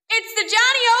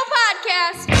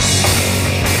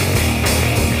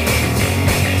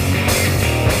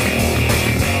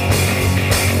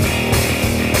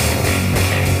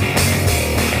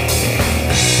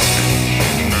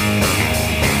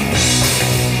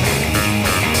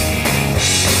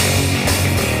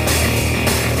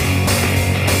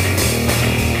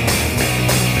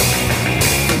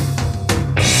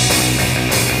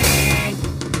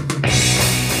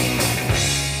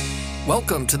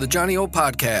to the Johnny O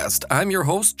Podcast. I'm your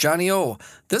host, Johnny O.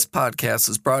 This podcast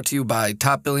is brought to you by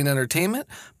Top Billing Entertainment,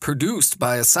 produced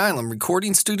by Asylum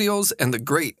Recording Studios and the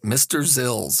great Mr.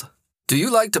 Zills. Do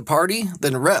you like to party?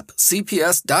 Then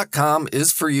RepCPS.com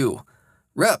is for you.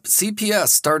 Rep CPS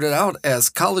started out as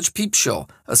College Peep Show,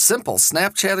 a simple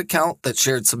Snapchat account that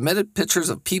shared submitted pictures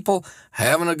of people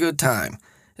having a good time.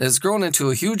 It has grown into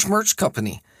a huge merch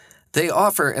company. They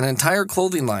offer an entire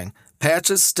clothing line,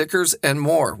 patches, stickers, and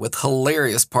more with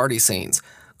hilarious party scenes.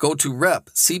 Go to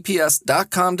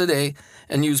repcps.com today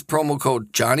and use promo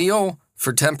code JohnnyO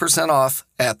for 10% off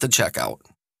at the checkout.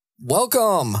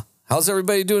 Welcome! How's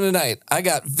everybody doing tonight? I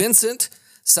got Vincent,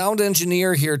 sound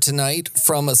engineer, here tonight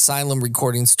from Asylum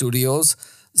Recording Studios.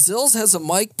 Zills has a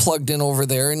mic plugged in over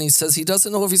there, and he says he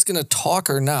doesn't know if he's going to talk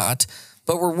or not,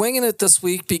 but we're winging it this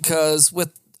week because with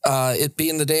it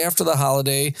being the day after the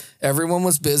holiday, everyone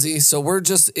was busy, so we're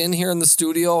just in here in the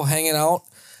studio hanging out.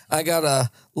 I got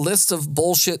a list of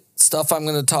bullshit stuff I'm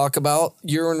going to talk about,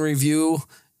 year in review,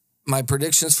 my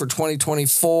predictions for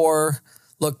 2024,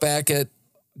 look back at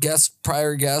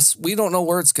prior guests. We don't know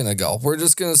where it's going to go. We're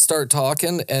just going to start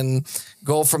talking and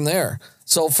go from there.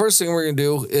 So first thing we're going to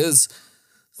do is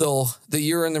the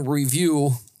year in the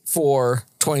review for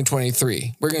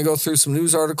 2023. We're going to go through some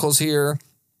news articles here,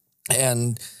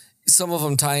 and some of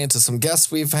them tie into some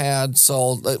guests we've had.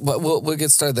 So we'll get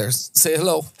started there. Say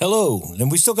hello. Hello.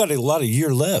 And we still got a lot of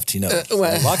year left, you know. A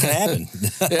lot can happen.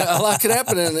 Yeah, a lot can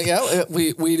happen. And yeah,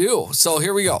 we do. So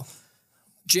here we go.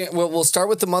 We'll start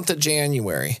with the month of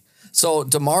January. So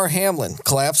Damar Hamlin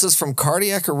collapses from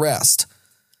cardiac arrest.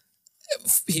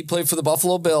 He played for the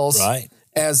Buffalo Bills, right?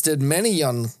 As did many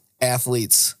young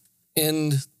athletes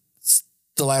in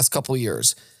the last couple of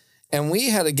years. And we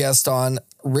had a guest on,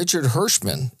 Richard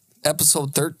Hirschman,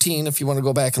 episode 13, if you want to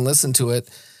go back and listen to it.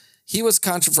 He was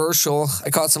controversial. I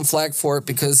caught some flack for it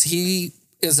because he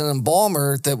is an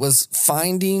embalmer that was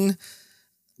finding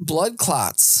blood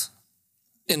clots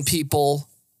in people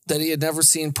that he had never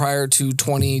seen prior to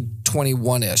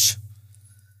 2021-ish.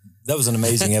 That was an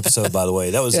amazing episode, by the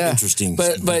way. That was interesting.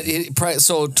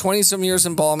 So 20-some years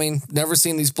embalming, never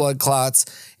seen these blood clots.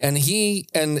 That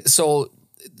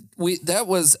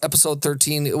was episode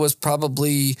 13. It was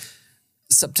probably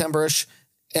September-ish.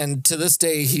 And to this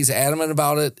day, he's adamant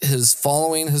about it. His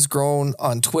following has grown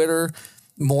on Twitter.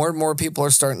 More and more people are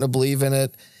starting to believe in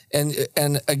it.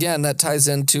 And again, that ties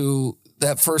into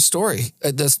that first story.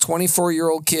 This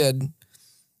 24-year-old kid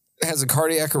has a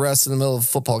cardiac arrest in the middle of a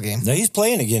football game. Now he's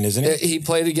playing again, isn't he? He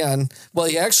played again. Well,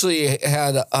 he actually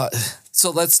had... so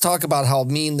let's talk about how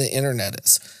mean the internet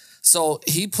is. So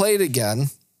he played again.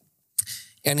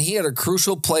 And he had a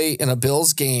crucial play in a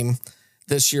Bills game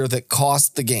this year that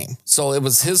cost the game. So it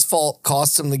was his fault,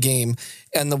 cost him the game.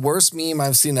 And the worst meme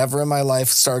I've seen ever in my life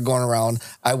started going around,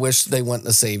 I wish they wouldn't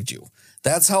have saved you.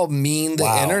 That's how mean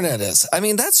the internet is. I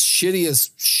mean, that's shitty as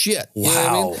shit. You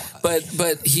know what I mean?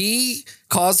 But he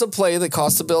caused a play that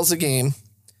cost the Bills a game.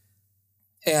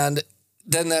 And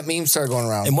then that meme started going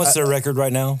around. And what's their record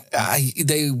right now?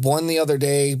 They won the other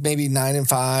day, maybe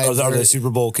 9-5. Oh, are they Super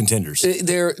Bowl contenders?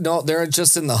 They're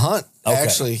just in the hunt. Okay.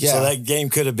 Actually, yeah. So that game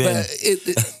could have been. But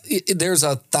there's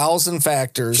 1,000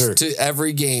 factors to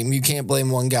every game. You can't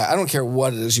blame one guy. I don't care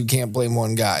what it is. You can't blame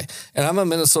one guy. And I'm a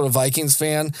Minnesota Vikings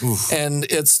fan, and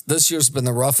this year's been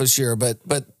the roughest year. But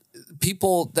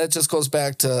people, that just goes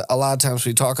back to a lot of times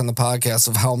we talk on the podcast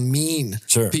of how mean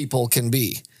people can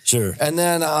be. Sure. And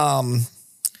then,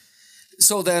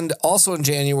 so then also in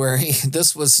January,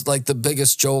 this was like the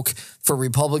biggest joke for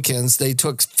Republicans. They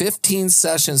took 15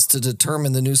 sessions to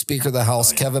determine the new Speaker of the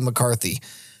House, Kevin McCarthy.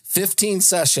 15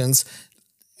 sessions,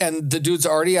 and the dude's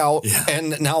already out,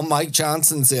 and now Mike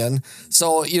Johnson's in.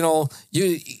 So,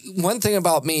 one thing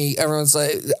about me, everyone's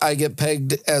like, I get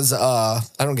pegged as, I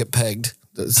don't get pegged.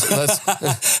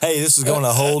 Hey, this is going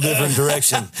a whole different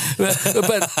direction.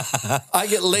 but I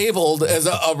get labeled as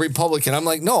a Republican. I'm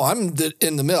like, no, I'm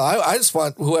in the middle. I just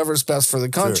want whoever's best for the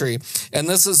country. Sure. And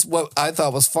this is what I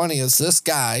thought was funny is this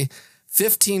guy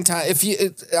 15 times.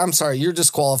 I'm sorry, you're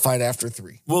disqualified after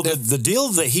 3. Well, the deal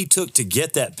that he took to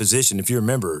get that position, if you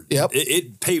remember,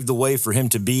 it paved the way for him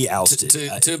to be ousted.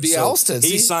 To be ousted.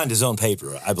 He signed his own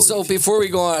paper, I believe. So before we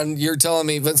go on, you're telling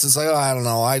me Vincent's like, I don't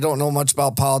know. I don't know much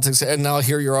about politics. And now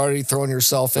here you're already throwing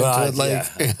yourself into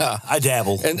it. I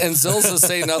dabble. And Zills is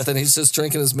saying nothing. He's just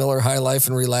drinking his Miller High Life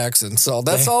and relaxing. So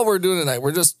that's all we're doing tonight.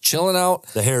 We're just chilling out.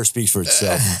 The hair speaks for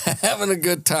itself. Having a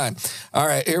good time. All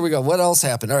right, here we go. What else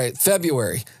happened? All right, February.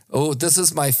 Oh, this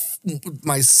is my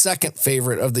second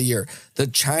favorite of the year. The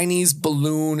Chinese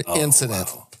balloon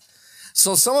incident. Wow.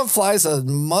 So someone flies a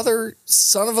mother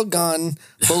son of a gun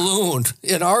balloon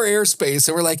in our airspace,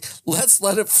 and we're like, let's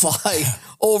let it fly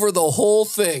over the whole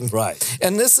thing. Right.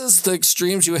 And this is the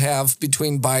extremes you have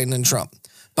between Biden and Trump.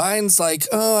 Biden's like,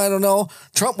 oh, I don't know.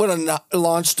 Trump would have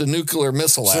launched a nuclear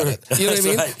missile at it. You know what I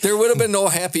mean? Right. There would have been no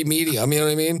happy medium. You know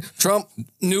what I mean? Trump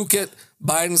nuke it.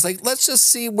 Biden's like, let's just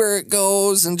see where it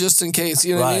goes, and just in case,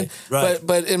 you know what I mean? Right.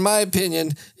 But in my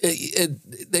opinion,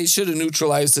 they should have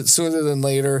neutralized it sooner than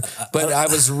later. But I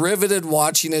was riveted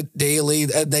watching it daily.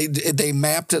 They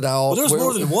mapped it out. Well, there was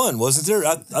more than one, wasn't there?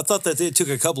 I thought that they took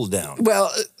a couple down.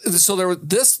 Well, so there was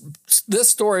this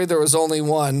story. There was only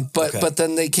one, but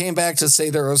then they came back to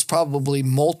say there was probably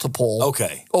multiple.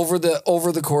 Okay. Over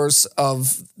the course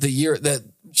of the year that.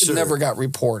 Sure. Never got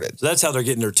reported. So that's how they're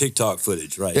getting their TikTok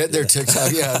footage, right? Yeah, their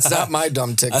TikTok. Yeah, it's not my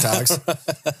dumb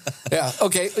TikToks. Yeah.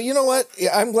 Okay. You know what?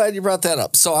 I'm glad you brought that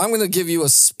up. So I'm going to give you a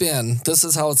spin. This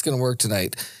is how it's going to work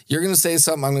tonight. You're going to say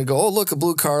something. I'm going to go, oh, look, a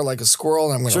blue car like a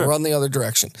squirrel. And I'm going to run the other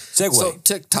direction. Segue. So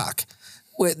TikTok.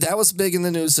 Wait, that was big in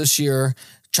the news this year.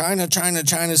 China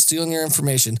stealing your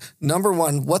information. Number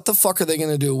one, what the fuck are they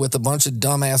going to do with a bunch of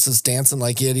dumbasses dancing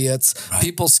like idiots? Right.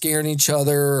 People scaring each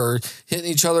other or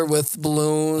hitting each other with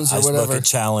balloons or Ice whatever. Bucket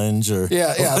challenge or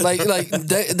yeah. Like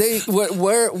they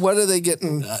what are they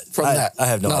getting from that? I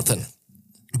have nothing. Idea.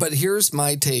 But here's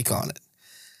my take on it.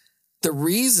 The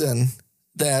reason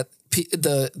that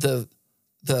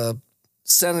the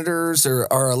senators or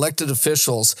our elected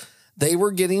officials, they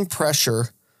were getting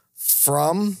pressure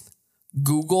from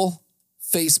Google,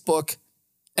 Facebook,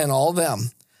 and all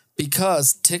them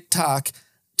because TikTok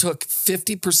took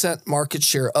 50% market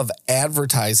share of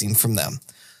advertising from them.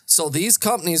 So these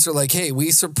companies are like, hey,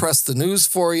 we suppressed the news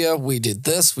for you. We did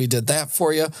this, we did that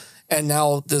for you. And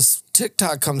now this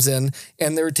TikTok comes in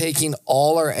and they're taking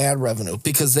all our ad revenue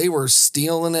because they were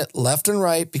stealing it left and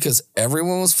right because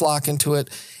everyone was flocking to it.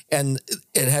 And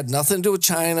it had nothing to do with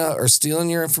China or stealing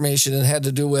your information. It had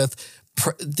to do with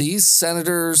these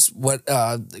senators,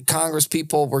 Congress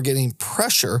people were getting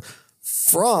pressure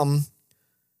from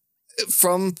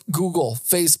Google,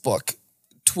 Facebook,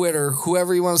 Twitter,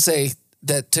 whoever you want to say,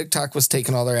 that TikTok was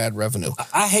taking all their ad revenue.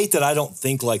 I hate that I don't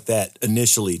think like that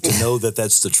initially to know that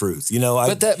that's the truth. You know,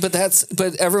 but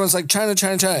everyone's like China.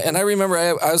 And I remember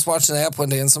I was watching the app one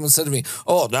day and someone said to me,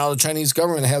 oh, now the Chinese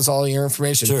government has all your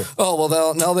information. Sure. Oh,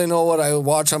 well, now they know what I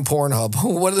watch on Pornhub.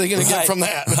 What are they going to get from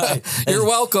that? Right. You're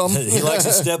welcome. He likes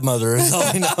a stepmother. Is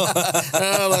all we know.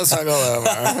 Let's not go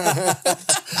that far.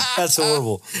 That's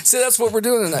horrible. See, that's what we're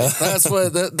doing tonight. That's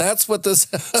what this.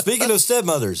 Speaking of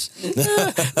stepmothers. We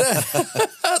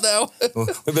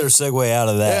better segue out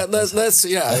of that.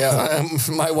 Yeah.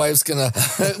 My wife's gonna.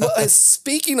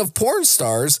 Speaking of porn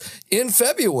stars, in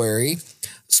February,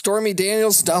 Stormy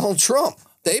Daniels, Donald Trump,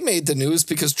 they made the news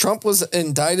because Trump was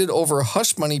indicted over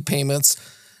hush money payments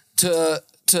to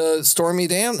Stormy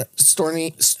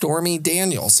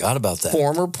Daniels. Forgot about that.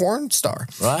 Former porn star.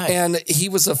 Right. And he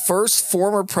was the first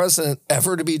former president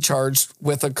ever to be charged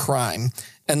with a crime,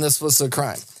 and this was a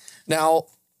crime. Now.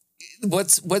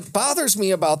 What bothers me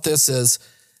about this is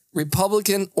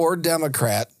Republican or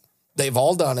Democrat, they've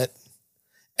all done it.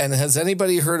 And has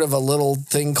anybody heard of a little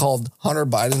thing called Hunter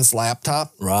Biden's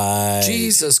laptop? Right.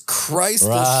 Jesus Christ,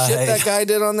 the shit that guy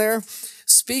did on there.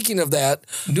 Speaking of that,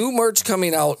 new merch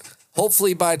coming out,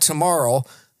 hopefully by tomorrow.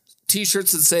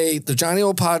 T-shirts that say the Johnny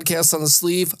O Podcast on the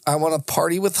sleeve. I want to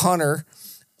party with Hunter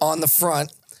on the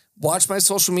front. Watch my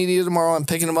social media tomorrow. I'm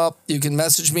picking them up. You can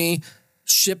message me.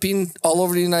 Shipping all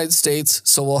over the United States.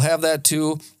 So we'll have that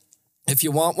too. If you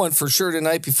want one for sure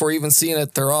tonight before even seeing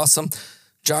it, they're awesome.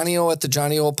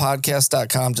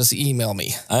 JohnnyO@thejohnnyOpodcast.com. Just email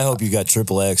me. I hope you got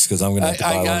XXX because I'm going to have to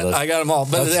buy one of those. I got them all.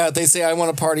 But they say I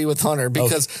want to party with Hunter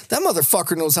because that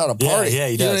motherfucker knows how to party. Yeah,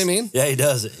 he does. You know what I mean? Yeah, he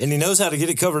does. And he knows how to get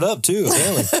it covered up too,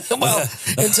 apparently. Well,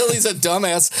 until he's a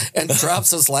dumbass and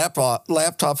drops his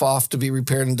laptop off to be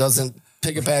repaired and doesn't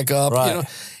pick it back up. Right. You know?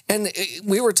 And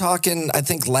we were talking, I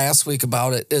think last week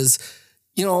about it is,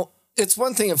 you know, it's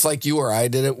one thing if like you or I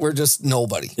did it, we're just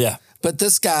nobody. Yeah. But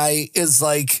this guy is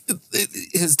like,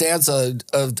 his dad's a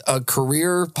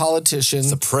career politician.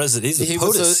 He's a president. He's a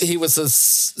POTUS. He was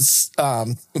a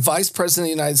vice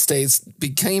president of the United States,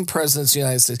 became president of the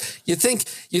United States. You think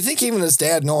even his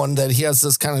dad, knowing that he has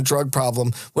this kind of drug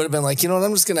problem, would have been like, you know what,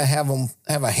 I'm just going to have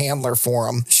a handler for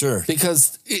him. Sure.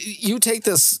 Because you take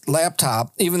this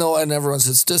laptop, even though everyone's,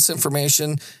 it's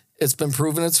disinformation, it's been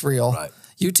proven it's real. Right.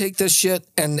 You take this shit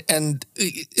and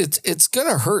it's going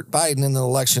to hurt Biden in the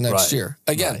election next year.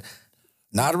 Again,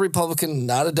 not a Republican,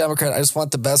 not a Democrat. I just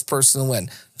want the best person to win.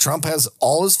 Trump has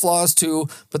all his flaws too,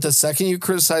 but the second you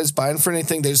criticize Biden for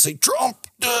anything, they just say, Trump.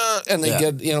 and they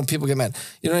get, people get mad.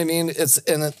 You know what I mean? It's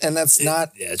and that's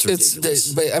not. Yeah, it's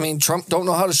ridiculous. But I mean, Trump don't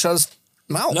know how to shut his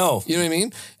mouth. No, you know what I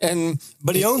mean?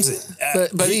 But he owns it.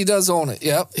 But he does own it.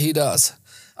 Yep, he does.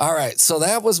 All right, so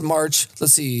that was March.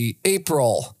 Let's see,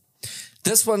 April.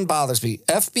 This one bothers me.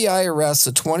 FBI arrests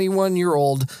a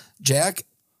 21-year-old Jack.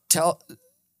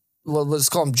 Let's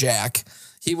call him Jack.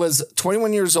 He was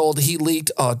 21 years old. He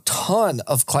leaked a ton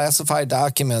of classified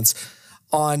documents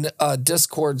on a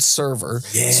Discord server.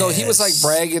 Yes. So he was like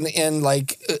bragging in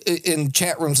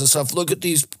chat rooms and stuff. Look at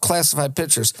these classified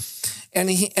pictures. And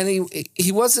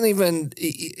he wasn't even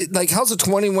like, how's a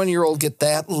 21-year-old get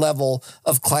that level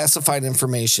of classified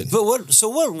information? But what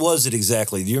was it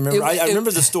exactly? Do you remember? I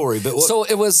remember the story, but what? So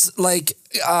it was like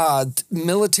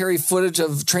military footage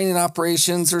of training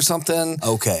operations or something.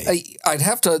 Okay. I'd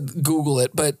have to Google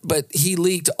it, but he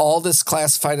leaked all this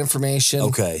classified information.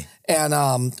 Okay. And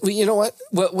you know what?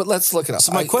 Let's look it up.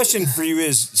 So my question for you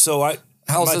is,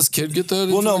 how's this kid get that?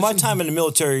 Well, no, my time in the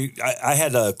military, I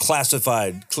had a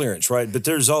classified clearance, right? But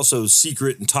there's also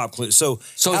secret and top clearance. So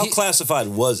how classified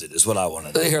was it is what I want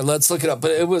to know. Here, let's look it up.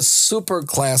 But it was super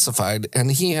classified,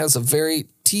 and he has a very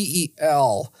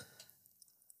TELXEIRA.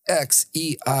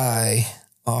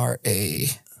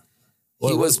 He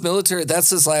was military. That's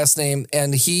his last name,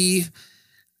 and he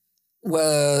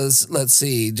was, let's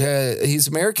see, he's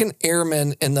American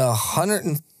Airman in the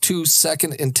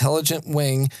 102nd Intelligent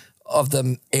Wing of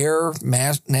the Air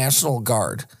National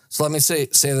Guard. So let me say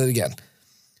that again.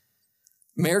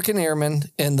 American Airman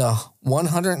in the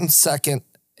 102nd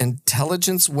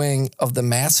Intelligence Wing of the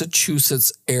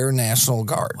Massachusetts Air National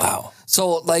Guard. Wow.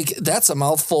 So that's a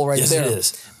mouthful right there. Yes, it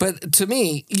is. But to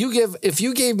me, if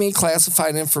you gave me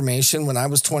classified information when I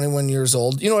was 21 years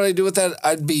old, you know what I'd do with that?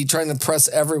 I'd be trying to press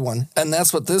everyone. And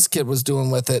that's what this kid was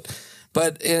doing with it.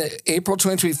 But in April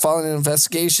 23, following an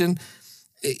investigation,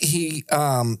 he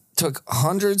took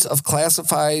hundreds of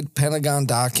classified Pentagon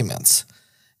documents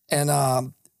and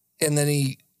then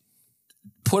he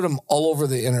put them all over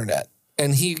the internet.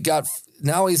 And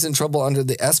now he's in trouble under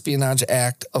the Espionage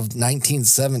Act of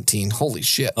 1917. Holy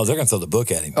shit. Oh, they're going to throw the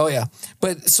book at him. Oh, yeah.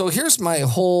 But so here's my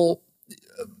whole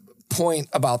point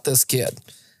about this kid.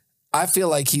 I feel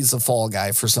like he's a fall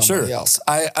guy for somebody else.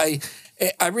 I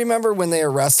remember when they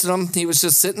arrested him, he was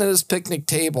just sitting at his picnic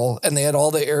table and they had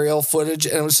all the aerial footage.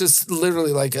 And it was just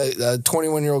literally like a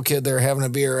 21-year-old kid there having a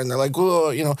beer. And they're like,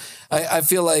 whoa, I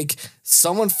feel like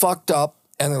someone fucked up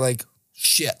and they're like,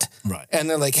 shit. Right. And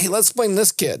they're like, hey, let's blame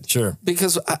this kid. Sure.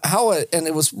 Because and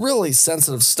it was really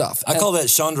sensitive stuff. I call that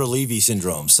Chandra Levy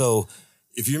syndrome. So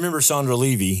if you remember Chandra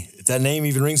Levy, if that name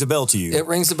even rings a bell to you. It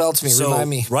rings a bell to me. So remind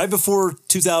me. Right before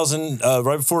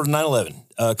 9/11,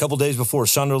 a couple days before,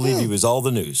 Chandra Levy was all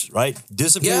the news, right?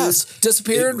 Disappeared. Yes,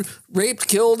 disappeared, raped,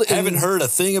 killed. Haven't heard a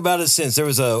thing about it since. There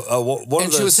was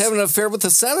and she was having an affair with the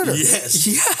senator. Yes.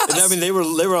 Yes. And I mean, they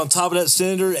were on top of that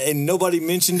senator, and nobody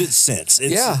mentioned it since.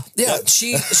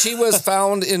 She was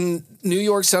found in New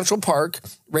York Central Park,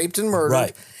 raped and murdered.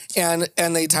 Right. And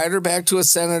they tied her back to a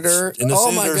senator. And the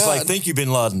senator's my God. like, thank you,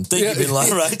 Bin Laden. Thank you, Bin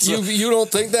Laden. Right? So, you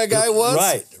don't think that guy was?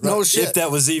 Right. No shit. If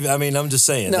that was even, I mean, I'm just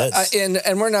saying. No,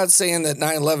 and we're not saying that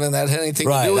 9/11 that had anything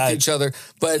to do with each other,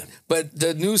 but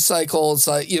the news cycle is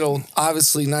like,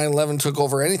 obviously 9/11 took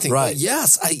over anything. Right. But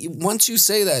yes, once you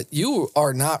say that, you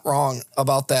are not wrong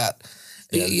about that.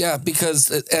 Yeah, because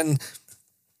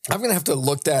I'm going to have to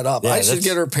look that up. Yeah, I should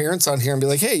get her parents on here and be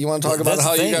like, hey, you want to talk about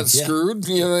how you got screwed?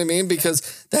 You know what I mean? Because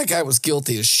that guy was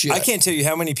guilty as shit. I can't tell you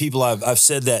how many people I've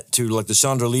said that to, like the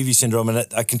Chandra Levy syndrome, and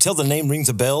I can tell the name rings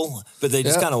a bell, but they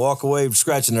just kind of walk away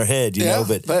scratching their head, you know.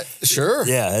 But sure.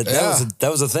 Yeah,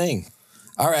 that was a thing.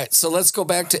 All right, so let's go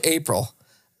back to April.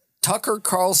 Tucker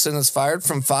Carlson is fired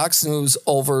from Fox News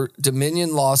over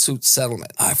Dominion lawsuit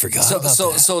settlement. I forgot about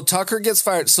that. So Tucker gets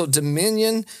fired. So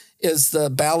Dominion is the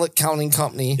ballot counting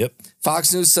company. Yep.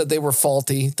 Fox News said they were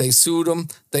faulty. They sued them.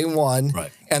 They won.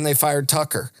 Right. And they fired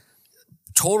Tucker.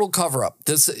 Total cover up.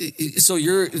 This is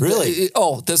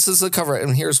the cover up,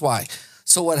 and here's why.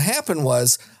 So what happened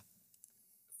was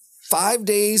 5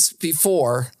 days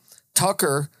before,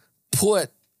 Tucker put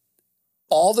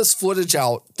all this footage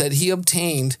out that he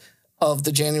obtained of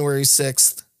the January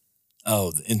 6th.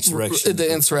 Oh, the insurrection.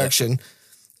 The insurrection.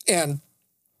 And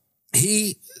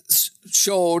he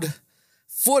showed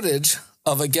footage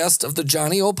of a guest of the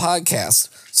Johnny O podcast.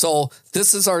 So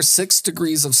this is our 6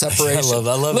 degrees of separation. I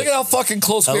love Look it. at how fucking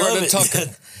close we are to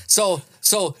Tucker.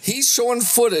 So he's showing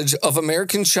footage of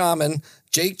American shaman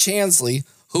Jake Chansley,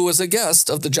 who was a guest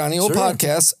of the Johnny O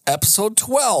podcast, episode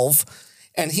 12.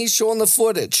 And he's showing the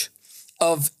footage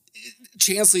of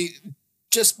Chansley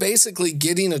just basically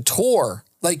getting a tour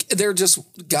Like they're just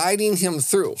guiding him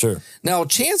through. Sure. Now,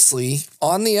 Chansley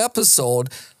on the episode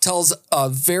tells a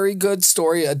very good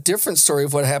story, a different story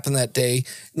of what happened that day,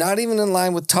 not even in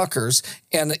line with Tucker's.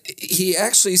 And he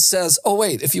actually says, oh,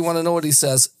 wait, if you want to know what he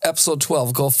says, episode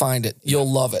 12, go find it.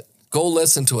 You'll love it. Go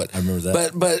listen to it. I remember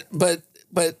that.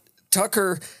 But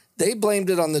Tucker, they blamed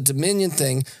it on the Dominion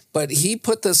thing, but he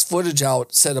put this footage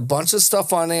out, said a bunch of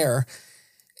stuff on air.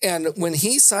 And when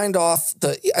he signed off,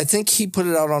 I think he put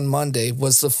it out on Monday,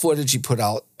 was the footage he put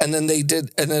out. And then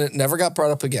and then it never got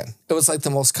brought up again. It was like the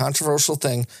most controversial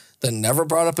thing that never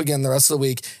brought up again the rest of the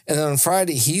week. And then on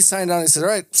Friday, he signed on. He said, all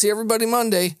right, see everybody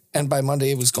Monday. And by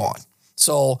Monday, it was gone.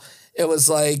 So it was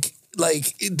like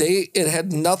it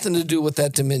had nothing to do with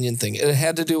that Dominion thing. It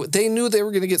had to do with, they knew they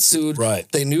were going to get sued. Right.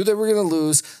 They knew they were going to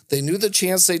lose. They knew the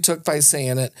chance they took by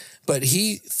saying it, but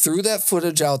he threw that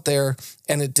footage out there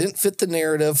and it didn't fit the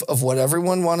narrative of what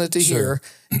everyone wanted to hear.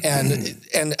 And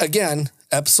again,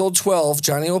 episode 12,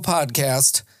 Johnny O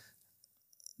podcast,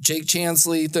 Jake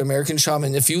Chansley, the American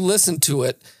Shaman. If you listen to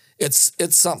it,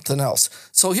 it's something else.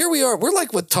 So here we are. We're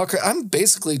like with Tucker. I'm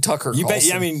basically Tucker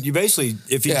Carlson. You basically,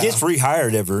 if he gets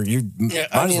rehired ever, you might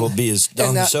as well be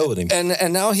on the show with him.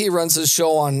 And now he runs his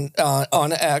show on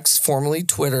X, formerly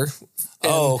Twitter.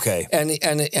 And, okay.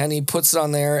 And he puts it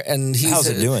on there, and how's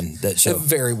it doing, that show?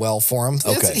 Very well for him.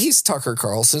 Okay. He's Tucker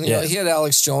Carlson. You know, he had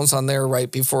Alex Jones on there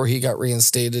right before he got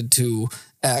reinstated to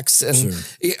X, and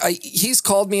he's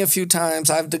called me a few times.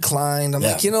 I've declined. I'm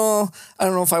like, I don't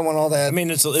know if I want all that. I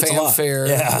mean, it's fanfare.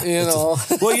 Yeah,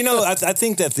 I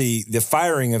think that the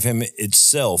firing of him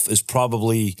itself is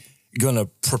probably going to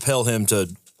propel him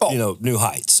to new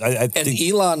heights. I think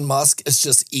Elon Musk is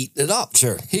just eating it up.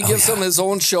 Sure, he gives him his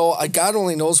own show. God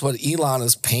only knows what Elon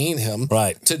is paying him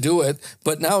to do it.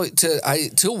 But now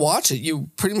to watch it, you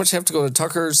pretty much have to go to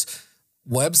Tucker's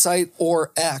website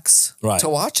or X to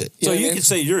watch it. So you could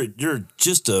say you're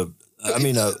just from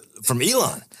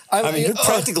Elon. I mean, you're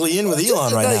practically in with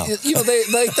Elon right now.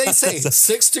 They say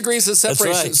 6 degrees of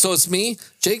separation. Right. So it's me,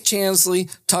 Jake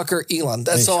Chansley, Tucker, Elon.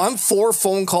 So I'm 4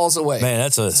 phone calls away. Man,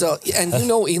 and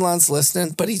Elon's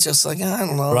listening, but he's just like, I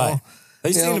don't know. Right.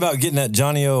 He's thinking about getting that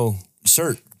Johnny O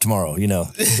shirt tomorrow,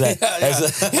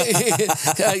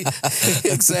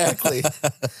 Exactly.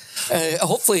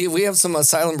 Hopefully we have some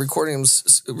Asylum recording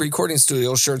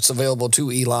studio shirts available to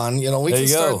Elon. We can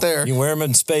start there. You can wear them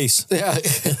in space. Yeah.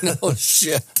 No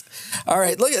shit. All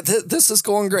right, look at this is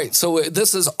going great. So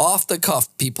this is off the cuff,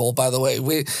 people. By the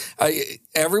way,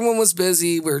 everyone was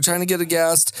busy. We were trying to get a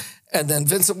guest, and then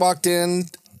Vincent walked in.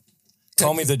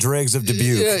 Call me the dregs of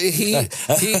Dubuque.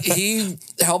 He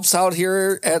helps out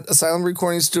here at Asylum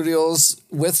Recording Studios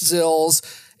with Zills,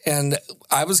 and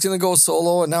I was going to go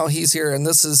solo, and now he's here, and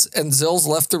Zills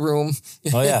left the room.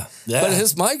 Oh yeah. But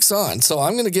his mic's on, so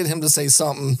I'm going to get him to say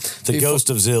something. The ghost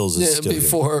of Zills is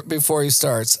still before he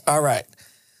starts. All right.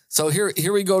 So here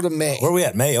we go to May. Where are we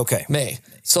at? May. Okay. May.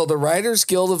 So the Writers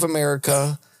Guild of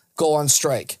America go on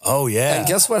strike. Oh, yeah. And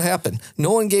guess what happened?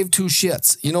 No one gave 2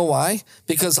 shits. You know why?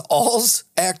 Because all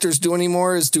actors do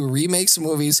anymore is do remakes of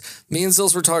movies. Me and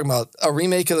Zills were talking about a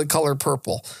remake of The Color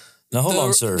Purple. Now, hold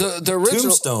on, sir. The original...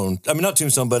 Tombstone. I mean, not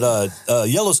Tombstone, but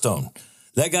Yellowstone.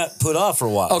 That got put off for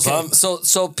a while. Okay,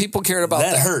 so people cared about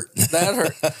that. That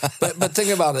hurt. But think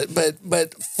about it.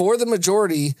 But for the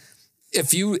majority,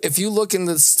 if you look in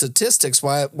the statistics,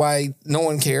 why no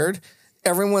one cared,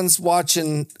 everyone's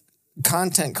watching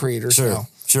content creators now.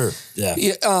 Sure. Yeah.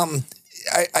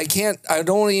 I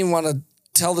don't even want to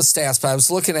tell the stats, but I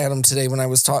was looking at them today when I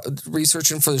was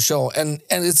researching for the show, and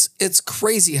it's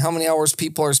crazy how many hours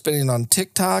people are spending on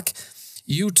TikTok,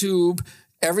 YouTube,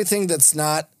 everything that's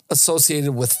not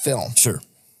associated with film. Sure.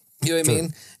 You know what I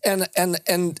mean?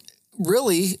 And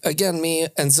really, again, me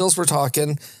and Zills were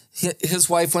talking. His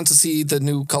wife went to see the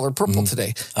new Color Purple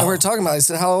today, and we were talking about it. I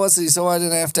said, how was it? He said, I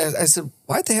didn't have to. I said,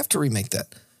 why'd they have to remake that?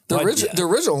 The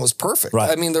original was perfect. Right.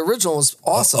 I mean, the original was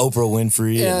awesome. Oprah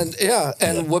Winfrey. And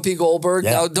Whoopi Goldberg.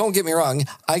 Yeah. Now, don't get me wrong.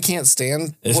 I can't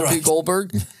stand Whoopi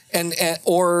Goldberg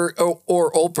or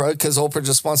Oprah, because Oprah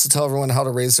just wants to tell everyone how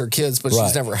to raise their kids, but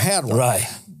she's never had one. Right.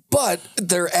 But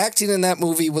their acting in that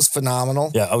movie was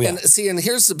phenomenal. Yeah. Oh, yeah. And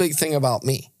here's the big thing about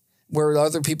me, where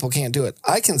other people can't do it.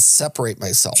 I can separate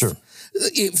myself. Sure.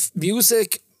 If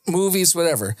music, movies,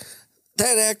 whatever.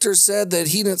 That actor said that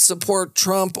he didn't support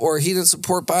Trump or he didn't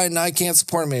support Biden. I can't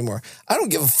support him anymore. I don't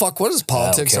give a fuck what his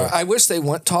politics are. I wish they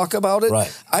wouldn't talk about it.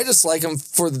 Right. I just like him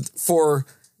for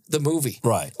the movie.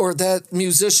 Right. Or that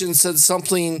musician said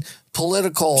something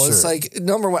political. Sure. It's like,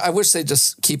 number one, I wish they'd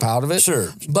just keep out of it. Sure.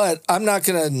 But I'm not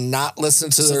going to not listen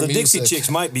to their music. The Dixie Chicks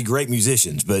might be great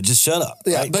musicians, but just shut up.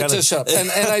 Yeah, right? but just shut up. And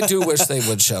I do wish they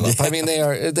would shut up. I mean,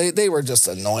 they were just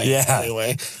annoying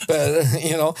anyway. But,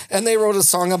 you know, and they wrote a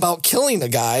song about killing a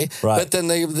guy, but then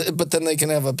they can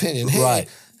have opinion. Hey,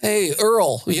 hey,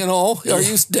 Earl, you know, are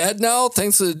you dead now?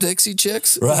 Thanks to the Dixie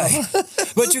Chicks. Right.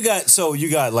 But you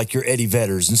got like your Eddie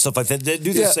Vedders and stuff like that. They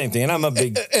do the same thing. And I'm a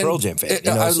big Pearl Jam fan.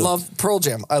 I love Pearl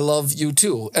Jam. I love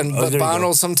U2. But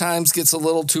Bono sometimes gets a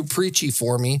little too preachy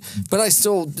for me. But I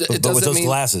still, but with those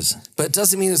glasses. But it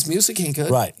doesn't mean his music ain't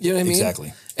good. Right. You know what I mean?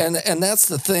 Exactly. And that's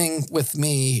the thing with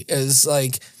me is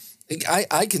like,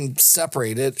 I can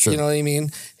separate it. Sure. You know what I mean?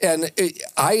 And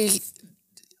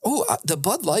the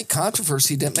Bud Light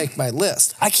controversy didn't make my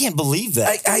list. I can't believe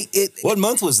that. What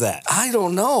month was that? I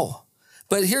don't know.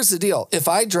 But here's the deal. If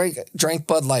I drank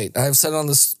Bud Light, I've said on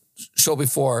this show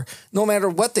before, no matter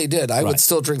what they did, I would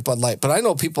still drink Bud Light. But I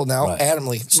know people now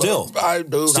adamantly, I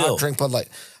do not drink Bud Light.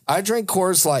 I drink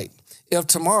Coors Light. If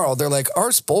tomorrow they're like,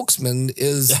 our spokesman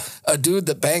is a dude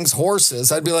that bangs horses,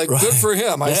 I'd be like, good for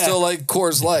him. I still like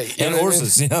Coors Light. And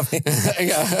horses, you know what I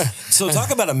mean? So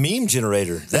talk about a meme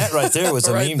generator. That right there was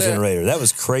a meme generator. That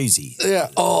was crazy. Yeah.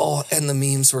 Oh, and the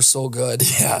memes were so good.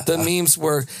 Yeah. The memes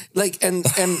were like, and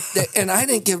I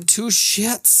didn't give two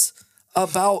shits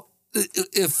about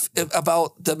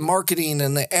about the marketing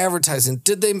and the advertising.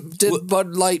 Did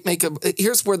Bud Light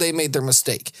here's where they made their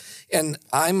mistake. And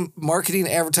I'm marketing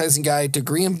advertising guy,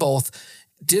 degree in both.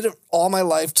 Did it all my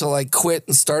life till I quit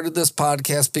and started this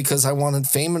podcast because I wanted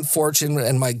fame and fortune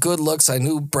and my good looks. I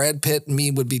knew Brad Pitt and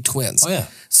me would be twins. Oh yeah.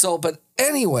 So, but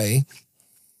anyway,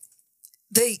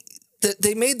 they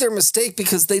made their mistake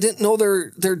because they didn't know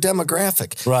their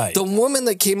demographic. Right. The woman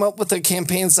that came up with the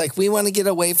campaign's like, we want to get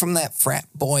away from that frat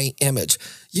boy image.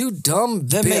 You dumb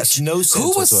that bitch. Makes no sense.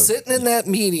 Who was sitting in that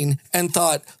meeting and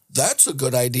thought, that's a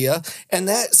good idea? And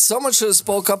that someone should have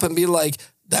spoke up and be like,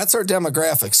 that's our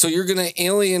demographic. So you're going to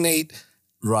alienate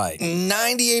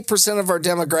 98% of our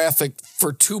demographic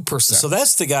for 2%. So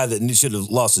that's the guy that should have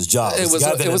lost his job. It was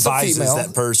a female.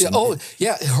 That person. Yeah, oh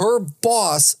yeah, her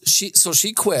boss.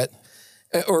 She quit,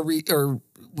 or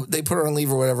they put her on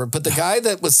leave or whatever. But the guy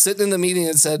that was sitting in the meeting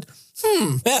and said,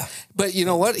 yeah. But you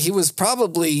know what? He was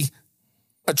probably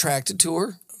attracted to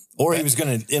her. Or he was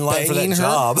going to in line for that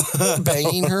job.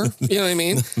 Banging her. You know what I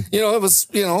mean? It was,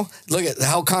 look at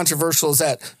how controversial is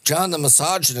that? John the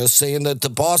misogynist saying that the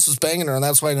boss was banging her and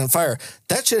that's why he didn't fire her.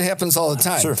 That shit happens all the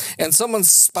time. Sure. And someone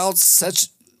spouts such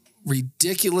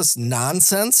ridiculous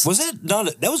nonsense. Was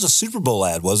that that was a Super Bowl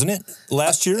ad, wasn't it?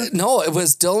 Last year? No, it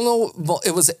was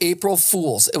it was April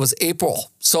Fool's. It was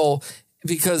April. So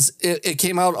because it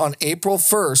came out on April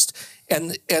 1st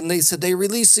and they said they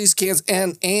released these cans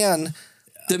and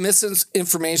the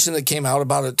misinformation that came out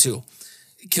about it too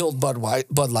killed Bud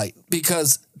Light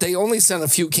because they only sent a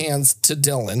few cans to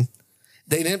Dylan.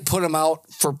 They didn't put them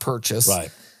out for purchase. Right.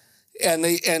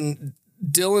 And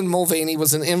Dylan Mulvaney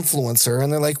was an influencer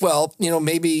and they're like, well,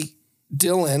 maybe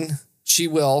Dylan, she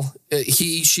will,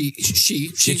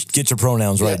 she get your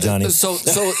pronouns right, Johnny. So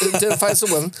identifies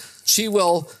a woman. She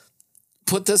will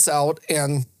put this out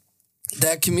and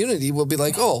that community will be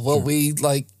like, oh, well, we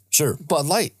like Bud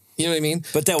Light. You know what I mean?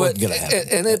 But that wasn't going to happen.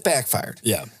 And it backfired.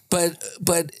 Yeah. But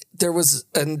there was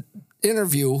an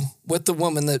interview with the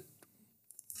woman that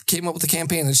came up with the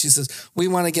campaign and she says, we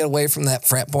want to get away from that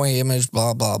frat boy image,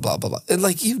 blah, blah, blah, blah, blah. And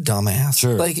like, you dumbass.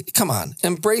 Sure. Like, come on.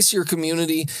 Embrace your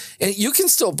community. And you can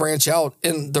still branch out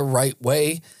in the right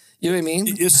way. You know what I mean?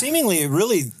 It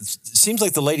really seems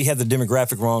like the lady had the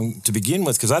demographic wrong to begin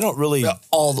with because I don't really...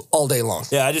 all day long.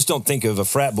 Yeah, I just don't think of a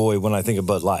frat boy when I think of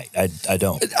Bud Light. I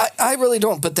don't. I really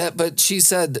don't. But she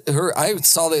said I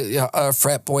saw the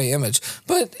frat boy image.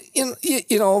 But,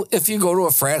 if you go to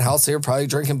a frat house, they're probably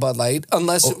drinking Bud Light.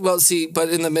 Unless, but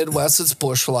in the Midwest, it's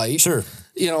Busch Light. Sure.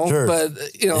 Sure. But,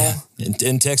 Yeah.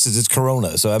 In Texas, it's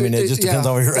Corona. So, I mean, it just depends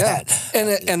on where you're at.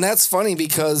 And that's funny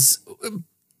because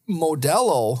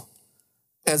Modelo...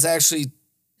 has actually,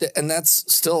 and that's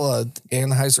still a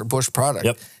Anheuser-Busch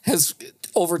product, has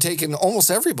overtaken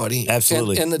almost everybody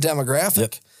in the demographic.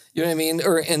 Yep. You know what I mean?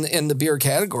 Or in the beer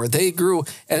category. They grew,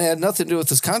 and it had nothing to do with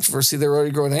this controversy. They were already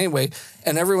growing anyway,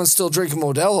 and everyone's still drinking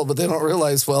Modelo, but they don't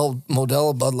realize, well,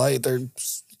 Modelo, Bud Light, they're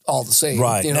all the same.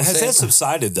 Right. Now, has that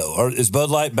subsided, though? Or is Bud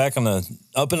Light back on the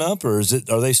up and up, or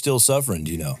are they still suffering,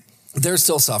 do you know? They're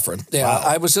still suffering. Yeah, wow.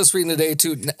 I was just reading today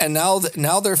too, and now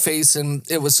they're facing.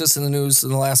 It was just in the news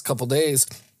in the last couple of days.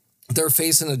 They're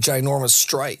facing a ginormous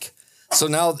strike. So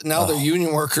now their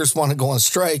union workers want to go on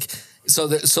strike, So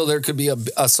there could be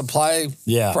a supply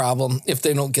problem if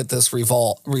they don't get this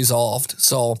resolved.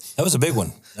 So that was a big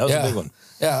one. A big one.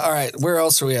 Yeah. All right. Where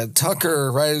else are we at?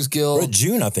 Tucker, Writers Guild. We're at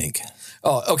June, I think.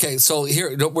 Oh, okay. So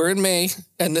here we're in May,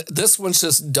 and this one's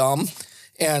just dumb,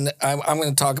 and I'm going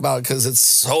to talk about it because it's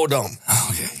so dumb.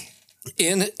 Okay.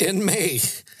 In May,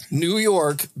 New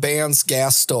York bans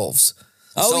gas stoves.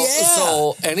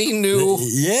 So any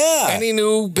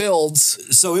new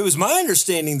builds. So it was my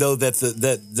understanding though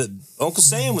that Uncle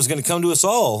Sam was going to come to us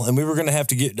all, and we were going to have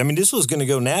to get. I mean, this was going to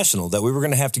go national. That we were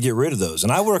going to have to get rid of those.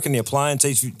 And I work in the appliance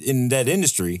in that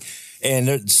industry,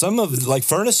 and some of like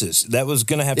furnaces that was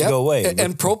going to have to go away.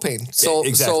 And propane. So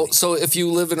exactly. So if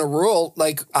you live in a rural,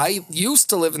 like I used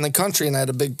to live in the country, and I had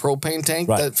a big propane tank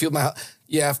that fueled my house.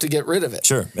 You have to get rid of it.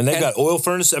 Sure, and they've got oil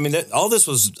furnace. I mean, all this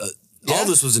was. All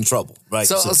this was in trouble, right?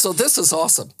 So this is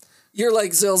awesome. You're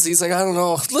like Zills. He's like, I don't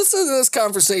know. Listen to this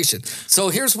conversation. So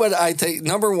here's what I think.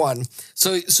 Number one.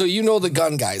 So you know the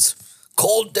gun guys.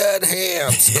 Cold dead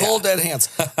hands. Cold dead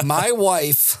hands. My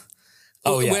wife.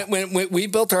 When we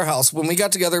built our house, when we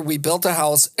got together, we built a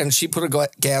house and she put a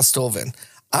gas stove in.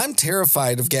 I'm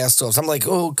terrified of gas stoves. I'm like,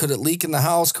 oh, could it leak in the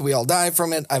house? Could we all die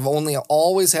from it? I've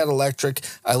always had electric.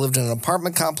 I lived in an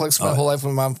apartment complex my whole life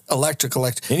with my electric.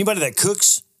 Anybody that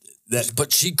cooks.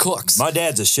 But she cooks. My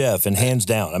dad's a chef, and hands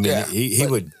down. I mean, he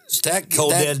would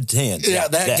cold dead hands. Yeah,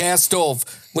 that gas stove.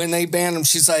 When they banned him,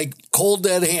 she's like cold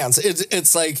dead hands.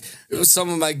 It's like some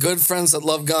of my good friends that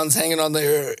love guns hanging on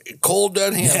their cold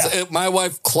dead hands. Yeah. My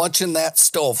wife clutching that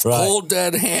stove, cold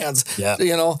dead hands. Yeah.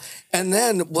 You know. And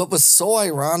then what was so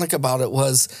ironic about it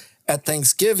was at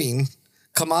Thanksgiving,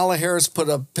 Kamala Harris put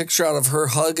a picture out of her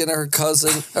hugging her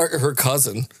cousin.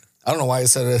 I don't know why I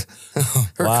said it.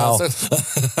 Her cousin.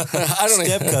 I don't know.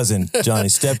 Step cousin, Johnny.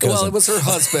 Step cousin. Well, it was her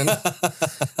husband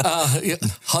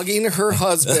hugging her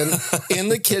husband in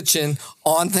the kitchen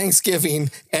on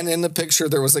Thanksgiving, and in the picture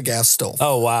there was a gas stove.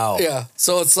 Oh wow! Yeah,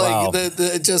 so it's like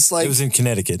just like it was in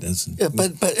Connecticut. Yeah,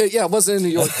 but it wasn't in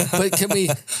New York. But can we,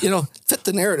 fit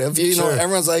the narrative? You know,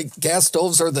 everyone's like gas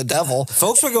stoves are the devil.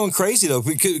 Folks were going crazy though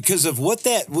because of what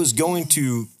that was going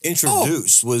to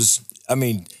introduce was. I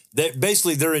mean.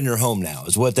 Basically, they're in your home now.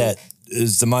 Is what that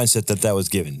is the mindset that was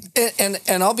given.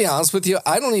 And I'll be honest with you,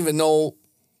 I don't even know.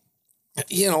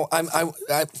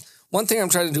 I one thing I'm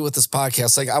trying to do with this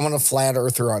podcast, like I want a flat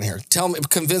earther on here.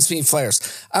 Convince me flat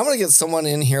earth. I want to get someone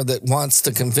in here that wants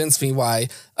to convince me why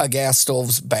a gas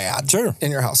stove's bad. In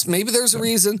your house. Maybe there's a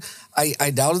reason.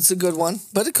 I doubt it's a good one,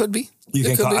 but it could be.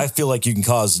 I feel like you can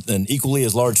cause an equally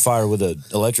as large fire with an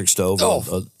electric stove.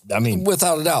 I mean,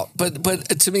 without a doubt. But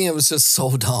to me, it was just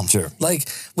so dumb. Like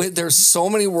there's so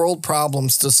many world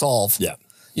problems to solve. Yeah.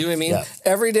 You know what I mean? Yeah.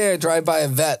 Every day I drive by a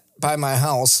vet by my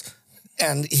house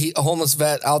and a homeless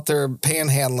vet out there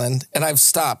panhandling, and I've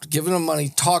stopped, given him money,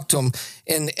 talked to him,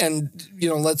 and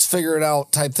let's figure it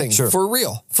out type thing. For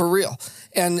real.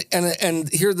 And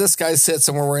here this guy sits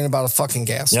and we're worrying about a fucking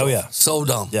gas stove. Oh yeah. So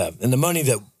dumb. Yeah. And the money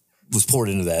that was poured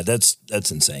into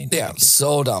that's insane. Yeah,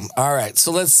 so dumb. All right, so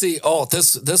let's see. Oh,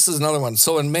 this is another one.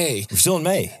 So in May, we're still in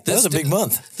May. That was a big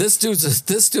month. This dude's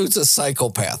a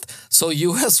psychopath. So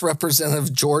U.S.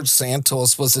 Representative George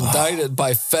Santos was indicted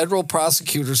by federal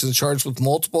prosecutors and charged with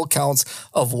multiple counts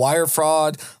of wire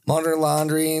fraud, money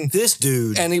laundering. This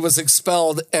dude, and he was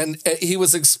expelled.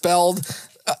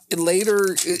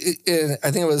 Later,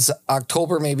 I think it was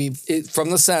October, maybe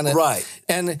from the Senate, right?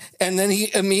 And then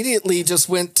he immediately just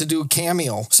went to do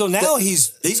Cameo. So now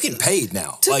he's getting paid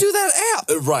now to do that app,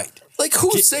 right? Like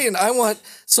who's saying I want?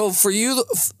 So for you,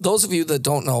 those of you that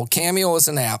don't know, Cameo is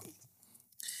an app,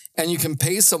 and you can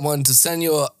pay someone to send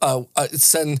you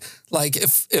send like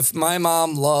if my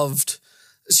mom loved.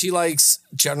 She likes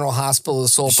General Hospital, the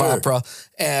soap opera.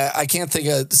 I can't think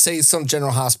of, say, some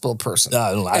General Hospital person.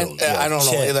 I don't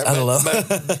know either. I don't know.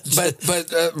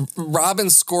 But Robin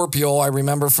Scorpio, I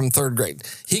remember from third grade.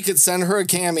 He could send her a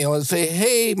cameo and say,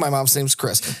 hey, my mom's name's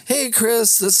Chris. Hey,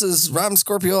 Chris, this is Robin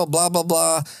Scorpio, blah, blah,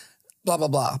 blah, blah, blah,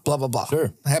 blah, blah, blah, blah.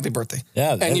 Sure. Happy birthday.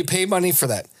 Yeah. And you pay money for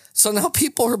that. So now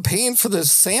people are paying for the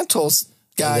Santos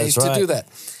guy to do that.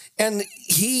 And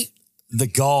the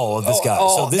gall of this guy.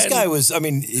 So this guy was, I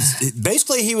mean,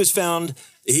 basically he was found,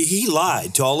 he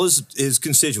lied to all his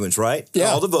constituents, right? Yeah.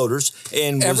 All the voters.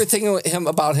 And everything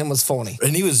about him was phony.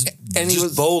 And he was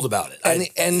bold about it.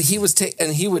 And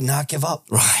he would not give up.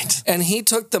 Right. And he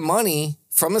took the money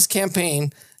from his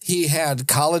campaign. He had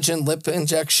collagen lip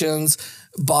injections,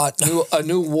 bought a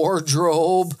new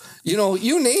wardrobe, you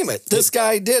name it. This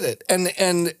guy did it.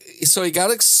 And so he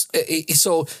got,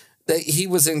 that he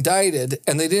was indicted,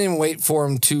 and they didn't even wait for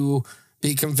him to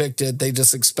be convicted. They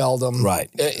just expelled him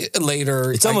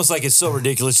later. It's almost like it's so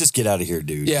ridiculous. Just get out of here,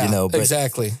 dude. Yeah, you know, but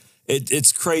exactly.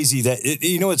 It's crazy that,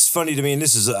 you know, it's funny to me, and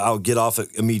this is, I'll get off it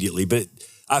immediately, but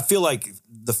I feel like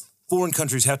the foreign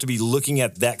countries have to be looking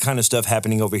at that kind of stuff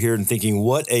happening over here and thinking,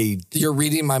 you're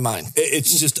reading my mind.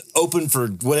 It's just open for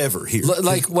whatever here.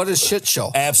 Like, what a shit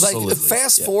show. Absolutely. Like,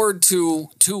 fast forward to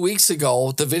 2 weeks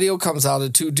ago, the video comes out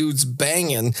of two dudes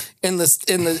banging in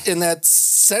that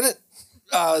Senate,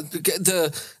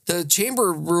 the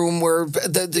chamber room where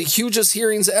the hugest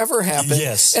hearings ever happened.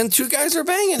 Yes. And two guys are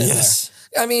banging in there.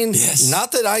 I mean,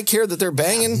 not that I care that they're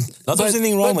banging. Not there's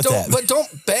anything wrong with that. But don't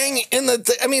bang in and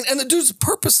the dude's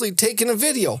purposely taking a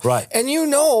video. Right. And you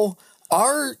know,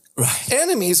 our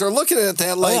enemies are looking at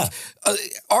that like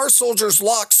our soldiers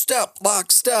lockstep.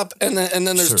 And then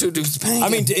there's two dudes banging. I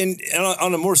mean, and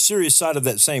on a more serious side of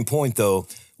that same point, though,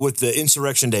 with the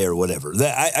Insurrection Day or whatever,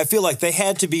 that I feel like they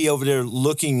had to be over there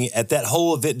looking at that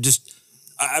whole event, just,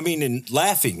 I mean, and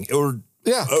laughing or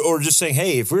just saying,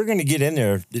 hey, if we're going to get in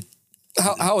there,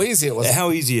 how easy it was.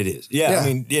 How easy it is. Yeah. I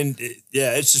mean,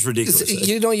 it's just ridiculous.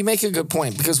 You know, you make a good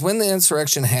point, because when the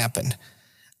insurrection happened,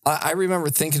 I remember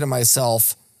thinking to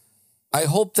myself, I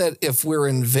hope that if we're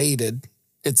invaded,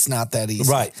 it's not that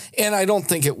easy. Right. And I don't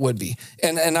think it would be.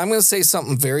 And I'm going to say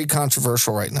something very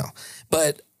controversial right now,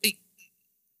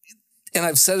 and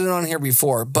I've said it on here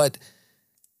before, but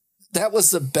that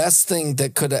was the best thing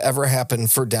that could have ever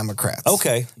happened for Democrats.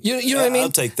 Okay. You know what I mean?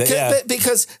 I'll take that, yeah.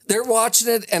 Because they're watching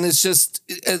it, and it's just,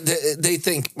 they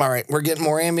think, all right, we're getting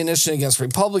more ammunition against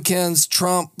Republicans,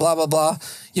 Trump, blah, blah, blah.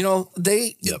 You know,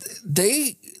 the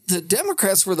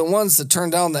Democrats were the ones that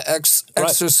turned down the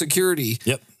extra security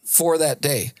for that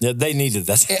day. Yeah, they needed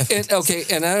that.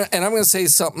 And I'm going to say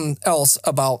something else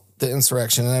about the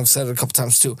insurrection, and I've said it a couple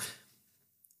times too.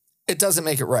 It doesn't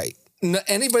make it right.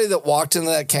 Anybody that walked into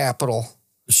that Capitol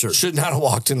should not have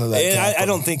walked into that Capitol. I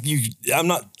don't think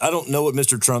I don't know what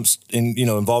Mr. Trump's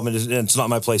involvement is, and it's not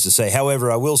my place to say.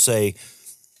 However, I will say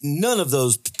none of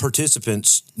those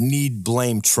participants need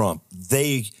blame Trump.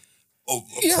 They,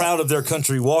 proud of their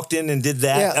country, walked in and did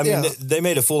that. I mean, they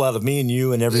made a fool out of me and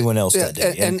you and everyone else that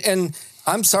day. And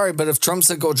I'm sorry, but if Trump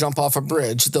said go jump off a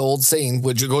bridge, the old saying,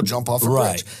 would you go jump off a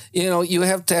bridge? You know, you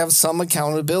have to have some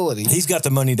accountability. He's got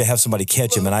the money to have somebody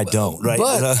catch him, and I don't, right?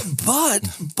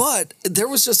 But there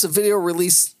was just a video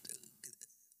released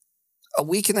a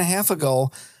week and a half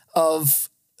ago of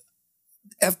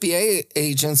FBI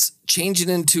agents changing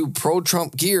into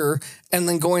pro-Trump gear and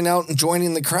then going out and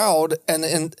joining the crowd.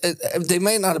 And they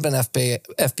might not have been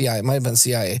FBI, it might have been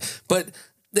CIA, but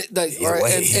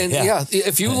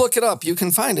if you look it up, you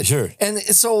can find it. Sure. And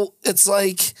so it's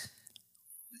like,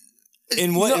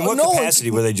 in what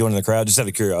capacity were they joining the crowd? Just out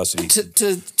of curiosity.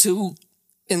 To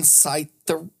incite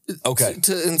to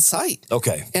incite.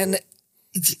 Okay. And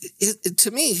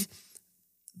to me,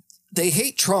 they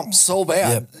hate Trump so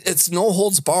bad. Yep. It's no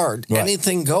holds barred. Right.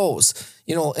 Anything goes.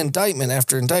 You know, indictment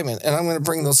after indictment. And I'm going to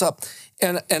bring those up.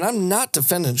 And I'm not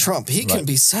defending Trump. He can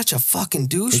be such a fucking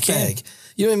douchebag.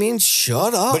 You know what I mean?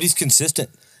 Shut up. But he's consistent.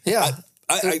 Yeah.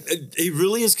 He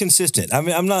really is consistent. I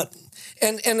mean, I'm not.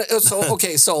 And so,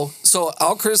 okay, so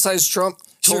I'll criticize Trump,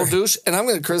 total douche, and I'm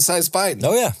going to criticize Biden.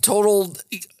 Oh, yeah. Total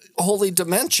holy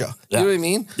dementia. You know what I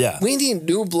mean? Yeah. We need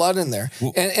new blood in there.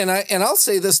 And I'll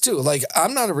say this too. Like,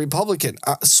 I'm not a Republican.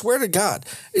 I swear to God.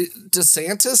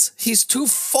 DeSantis, he's too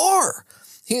far.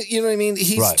 You know what I mean?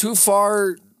 He's too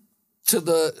far to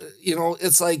the,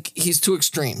 it's like he's too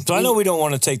extreme. So I know we don't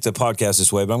want to take the podcast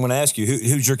this way, but I'm going to ask you,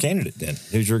 who's your candidate then?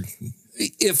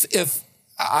 If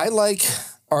I like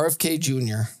RFK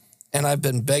Jr., and I've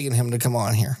been begging him to come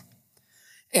on here,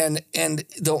 and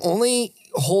the only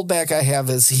holdback I have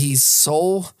is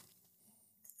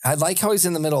I like how he's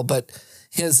in the middle, but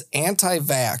his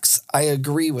anti-vax, I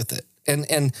agree with it.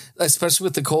 And especially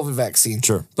with the COVID vaccine.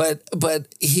 Sure. But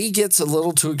he gets a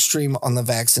little too extreme on the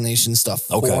vaccination stuff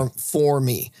for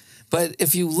me. But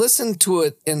if you listen to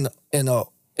it in a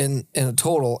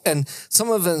total, and some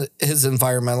of his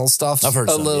environmental stuff, I've heard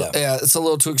some, it's a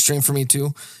little too extreme for me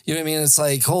too. You know what I mean? It's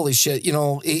like, holy shit,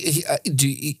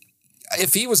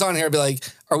 if he was on here, I'd be like,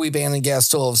 are we banning gas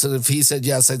stoves? And if he said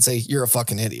yes, I'd say, you're a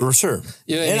fucking idiot. For sure.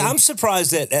 You know what I mean? I'm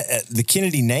surprised that the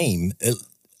Kennedy name,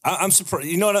 I'm surprised.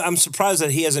 You know what? I'm surprised that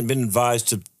he hasn't been advised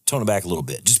to tone it back a little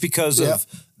bit, just because of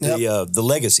the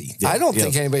legacy. I don't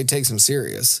think anybody takes him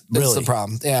serious. That's really the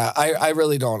problem. Yeah, I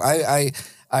really don't. I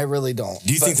really don't.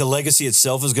 Do you think the legacy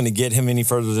itself is going to get him any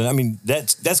further than? I mean,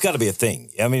 that's got to be a thing.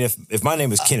 I mean, if my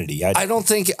name is Kennedy, I don't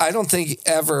think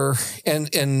ever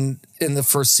in the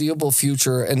foreseeable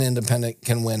future an independent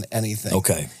can win anything.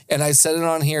 Okay. And I said it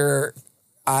on here.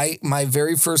 my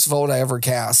very first vote I ever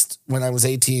cast when I was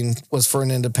 18 was for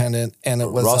an independent, and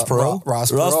it was Ross Perot.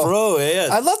 Ross Perot, yeah.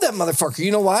 I love that motherfucker.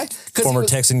 You know why? Former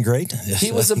Texan great.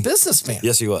 He was a businessman.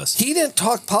 Yes, he was. He didn't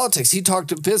talk politics. He talked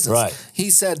business. Right. He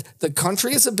said, the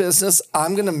country is a business.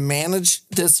 I'm going to manage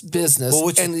this business.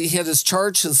 And he had his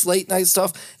church, his late night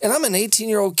stuff. And I'm an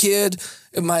 18-year-old kid.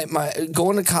 My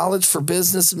going to college for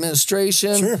business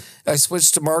administration. Sure. I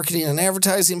switched to marketing and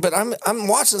advertising, but I'm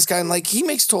watching this guy and like he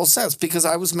makes total sense because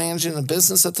I was managing a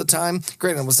business at the time.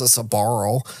 Granted, it was a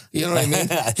Sbarro. You know what I mean?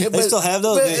 They still have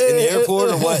those in the airport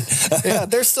or what? Yeah,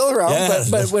 they're still around. Yeah.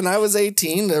 But when I was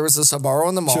 18, there was a Sbarro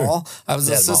in the mall. Sure. I was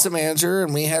assistant manager,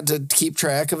 and we had to keep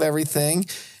track of everything.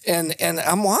 And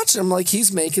I'm watching him like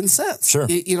he's making sense. Sure.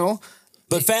 You know.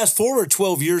 But fast forward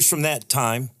 12 years from that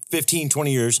time, 15,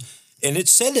 20 years. And it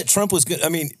said that Trump was good. I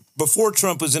mean, before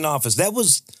Trump was in office, that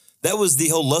was the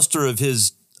whole luster of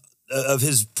his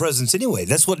presence anyway.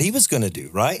 That's what he was going to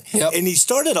do, right? Yep. And he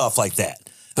started off like that.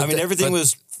 But everything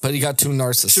was. But he got too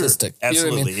narcissistic. Sure, absolutely.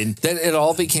 You know what I mean? Then it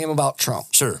all became about Trump.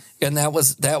 Sure. And that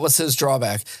was his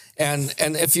drawback. And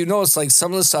if you notice, like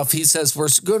some of the stuff he says, we're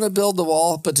going to build the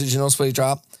wall, but did you notice what he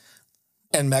dropped?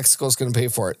 And Mexico's going to pay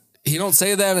for it. He don't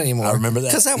say that anymore. I remember that.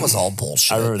 Because that was all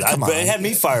bullshit. I remember that. But it had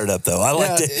me fired up, though. I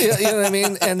liked it. You know what I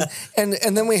mean?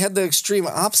 And then we had the extreme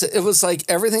opposite. It was like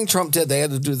everything Trump did, they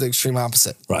had to do the extreme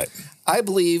opposite. Right. I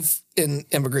believe in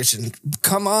immigration.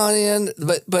 Come on in,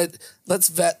 but let's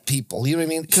vet people. You know what I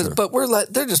mean? Sure. But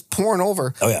they're just pouring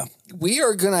over. Oh, yeah. We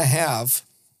are going to have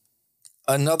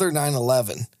another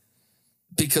 9/11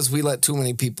 because we let too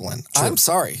many people in. Sure. I'm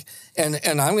sorry. And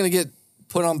I'm going to get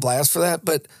put on blast for that,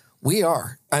 but we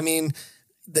are. I mean,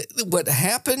 what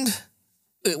happened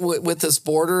with this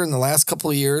border in the last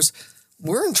couple of years,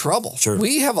 we're in trouble. Sure.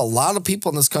 We have a lot of people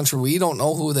in this country. We don't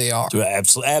know who they are.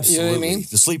 Absolutely. You know what I mean?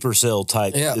 The sleeper cell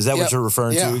type. Yeah. Is that what you're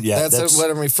referring to? Yeah, that's what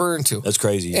I'm referring to. That's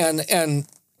crazy. And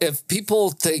if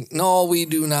people think, no, we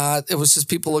do not, it was just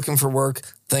people looking for work,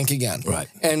 think again. Right.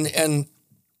 And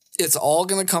it's all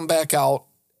going to come back out.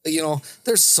 You know,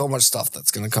 there's so much stuff that's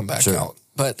going to come back out.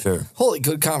 But holy,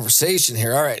 good conversation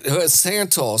here. All right,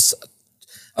 Santos.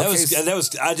 We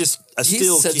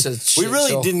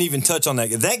really didn't even touch on that.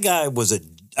 That guy was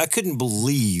I couldn't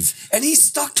believe. And he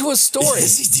stuck to a story.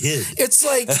 Yes, he did. It's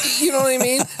like, you know what I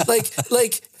mean?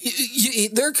 Like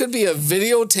there could be a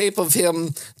videotape of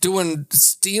him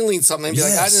stealing something and be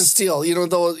like, I didn't steal.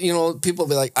 People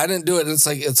be like, I didn't do it. And it's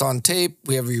like, it's on tape.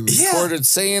 We have you recorded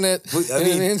saying it. I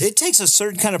mean, it takes a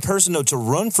certain kind of person, though, to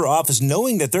run for office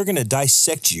knowing that they're going to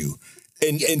dissect you.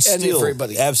 And steal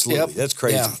everybody. Absolutely. Yep. That's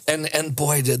crazy. Yeah. And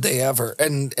boy, did they ever.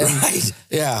 And right.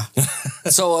 Yeah.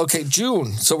 So, okay,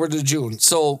 June. So we're to June.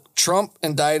 So Trump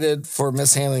indicted for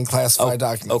mishandling classified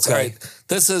documents. Okay. Right.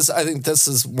 I think this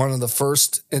is one of the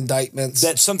first indictments.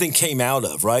 That something came out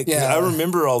of, right? Yeah. I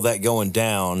remember all that going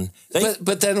down.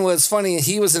 But then what's funny,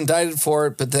 he was indicted for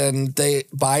it, but then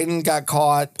Biden got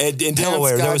caught. In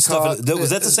Delaware. There was stuff.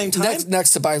 Was that the same time?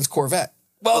 Next to Biden's Corvette.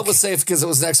 Well, It was safe because it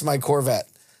was next to my Corvette.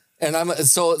 And I'm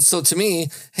so to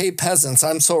me, hey peasants,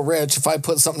 I'm so rich. If I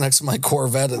put something next to my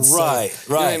Corvette, it's right.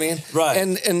 You know what I mean? Right.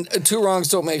 And two wrongs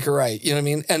don't make a right. You know what I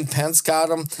mean? And Pence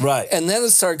got him. Right. And then it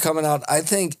started coming out. I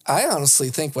honestly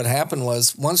think what happened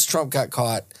was once Trump got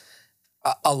caught,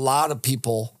 a lot of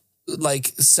people, like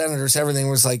senators, everything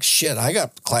was like, shit, I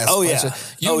got classified.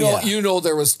 Oh, yeah. You know,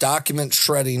 there was document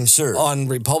shredding on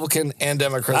Republican and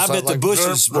Democrats. I bet the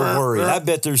Bushes were worried. I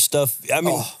bet there's stuff. I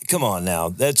mean, come on now.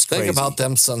 That's crazy. Think about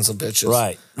them sons of bitches.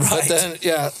 Right. But then,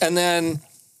 and then,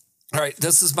 all right,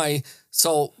 this is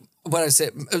what I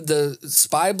said, the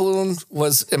spy balloon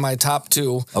was in my top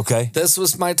 2. Okay. This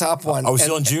was my top 1. Are we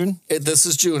still in June? This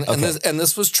is June. Okay. And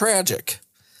this was tragic.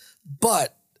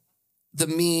 But the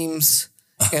memes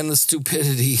and the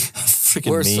stupidity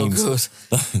were so good.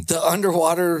 The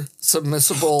underwater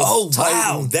submissible Titan.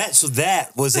 Wow. That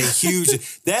was a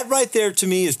huge... that right there to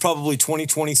me is probably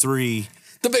 2023...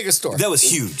 The biggest story. That was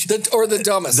huge. Or the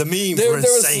dumbest. The memes were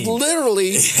insane. There was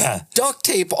literally duct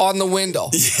tape on the window.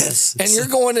 Yes. And you're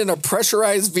going in a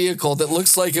pressurized vehicle that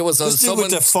looks like it was someone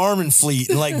with a farming fleet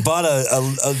and like bought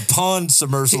a pond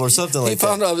submersible or something like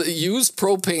that. He found a used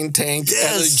propane tank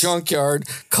at a junkyard,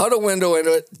 cut a window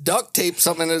into it, duct taped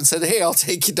something and said, hey, I'll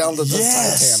take you down to the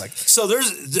Titanic. So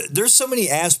there's so many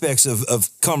aspects of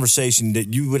conversation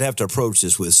that you would have to approach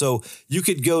this with. So you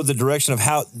could go the direction of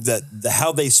how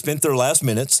they spent their last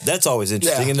minutes. That's always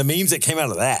interesting. And the memes that came out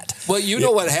of that. Well, you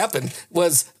know what happened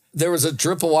was there was a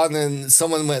drip of water and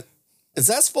someone went, is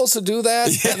that supposed to do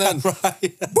that? Yeah, and then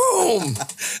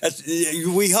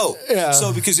boom. We hope. Yeah.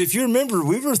 So because if you remember,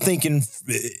 we were thinking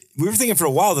for a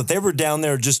while that they were down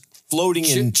there just floating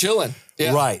and chilling.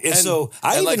 Yeah. Right. And so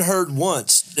I even heard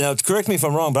once, now correct me if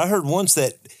I'm wrong, but I heard once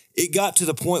that it got to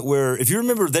the point where, if you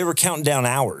remember, they were counting down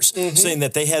hours, saying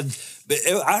that they had,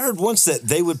 I heard once that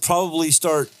they would probably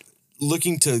start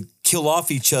looking to kill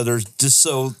off each other just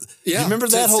so, you remember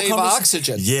that whole save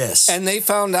oxygen. Yes. And they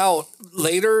found out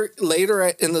later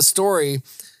in the story,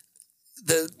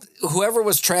 whoever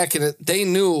was tracking it, they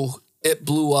knew it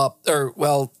blew up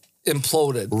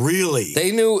imploded. Really?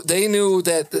 They knew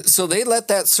that, so they let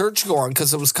that search go on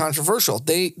because it was controversial.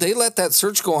 They let that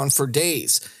search go on for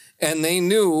days, and they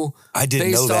knew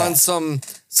based on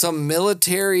some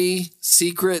military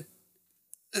secret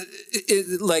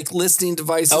like listening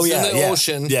devices in the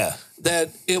ocean that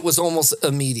it was almost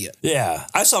immediate. Yeah.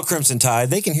 I saw Crimson Tide.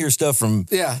 They can hear stuff from,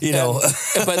 you know.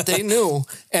 But they knew,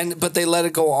 but they let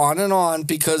it go on and on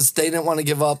because they didn't want to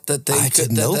give up that they I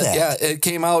didn't know that. Yeah, it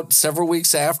came out several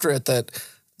weeks after it that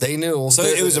they knew. So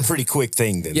it was a pretty quick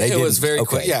thing then. Yeah, it was very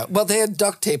quick. Yeah. Well, they had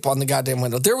duct tape on the goddamn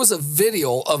window. There was a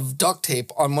video of duct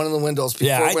tape on one of the windows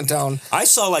before it went down. I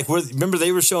saw remember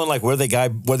they were showing where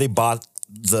they bought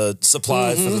the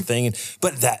supplies for the thing,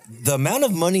 but the amount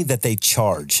of money that they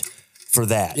charge for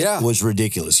that was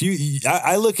ridiculous.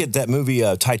 I look at that movie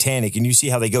Titanic, and you see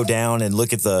how they go down and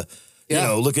look at the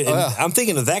I'm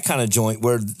thinking of that kind of joint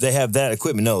where they have that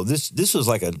equipment. No, this was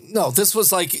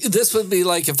this would be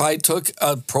like if I took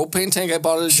a propane tank I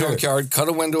bought at a junkyard, cut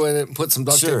a window in it, and put some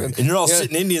duct tape in. And you're all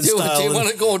sitting Indian style. Do you want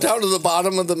to go down to the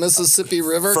bottom of the Mississippi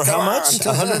River? For how much?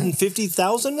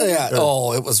 $150,000? Yeah.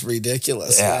 Oh, it was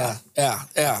ridiculous. Yeah.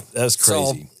 That's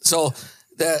crazy. So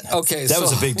that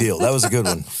was a big deal. That was a good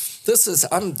one. This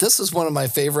is one of my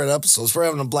favorite episodes. We're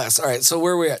having a blast. All right, so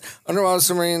where are we at? Underwater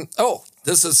submarine. Oh,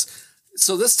 this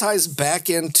ties back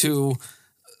into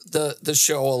the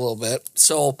show a little bit.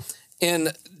 So in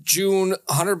June,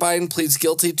 Hunter Biden pleads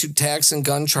guilty to tax and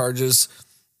gun charges,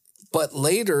 but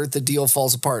later the deal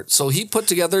falls apart. So he put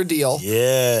together a deal.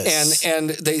 Yes. And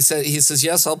he says,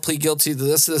 yes, I'll plead guilty to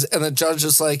this. And the judge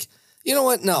is like, you know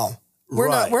what? No,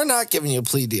 we're not giving you a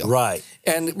plea deal. Right.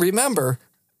 And remember,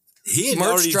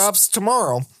 merch drops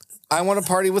tomorrow. I want to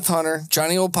party with Hunter.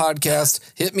 Johnny O Podcast.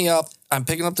 Hit me up. I'm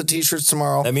picking up the t-shirts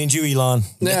tomorrow. That means you, Elon.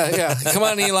 Yeah. Come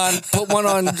on, Elon. Put one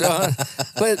on.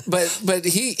 But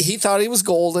he thought he was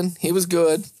golden. He was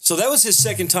good. So that was his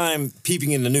second time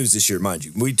peeping in the news this year, mind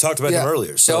you. We talked about him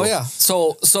earlier. So. Oh yeah.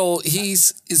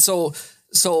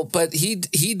 But he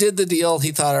did the deal.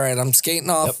 He thought, all right, I'm skating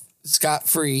off scot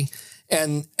free,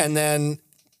 and then.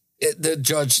 The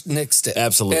judge nixed it.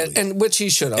 Absolutely. And which he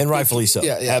should have. And rightfully so.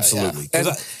 Yeah, absolutely.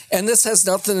 Yeah. And this has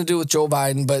nothing to do with Joe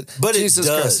Biden, but Jesus it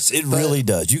does. Christ. It really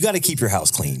does. You got to keep your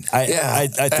house clean. I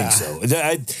think so.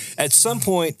 At some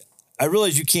point, I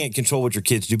realize you can't control what your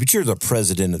kids do, but you're the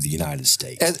president of the United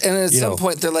States. And at some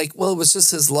point, they're like, well, it was just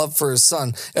his love for his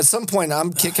son. At some point,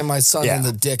 I'm kicking my son in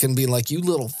the dick and being like, you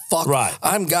little fuck. Right.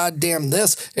 I'm goddamn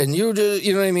this. And you do,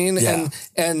 you know what I mean? Yeah.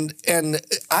 And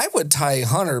I would tie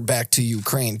Hunter back to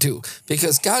Ukraine, too.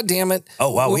 Because, goddamn it.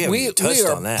 Oh, wow. We are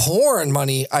pouring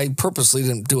money. I purposely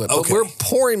didn't do it. But we're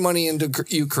pouring money into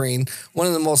Ukraine, one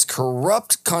of the most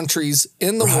corrupt countries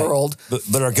in the world.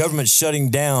 But our government's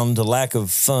shutting down the lack of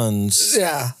funds.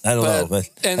 Yeah, I don't know, but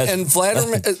and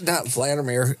Vladimir, not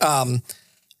Vladimir,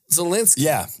 Zelensky.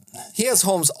 Yeah, he has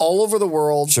homes all over the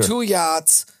world, 2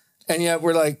 yachts, and yet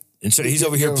we're like, and so he's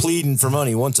over here pleading for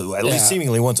money at least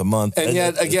seemingly once a month. And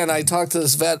yet again, I talked to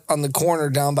this vet on the corner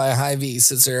down by Hy-Vee,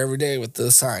 sits there every day with the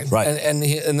sign, right?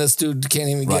 And this dude can't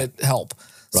even get help.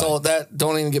 Right. So that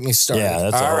don't even get me started. Yeah,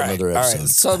 that's all right. Another episode. All right,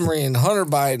 submarine, Hunter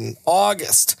Biden,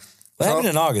 August. What happened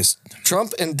in August?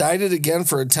 Trump indicted again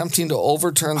for attempting to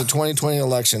overturn the 2020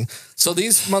 election. So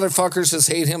these motherfuckers just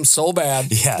hate him so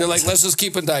bad. Yeah, they're like, let's just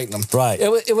keep indicting him. Right.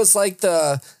 It was like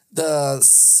the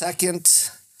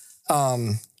second, what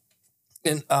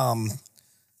do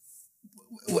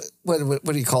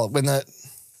you call it?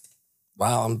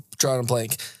 I'm drawing a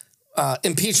blank.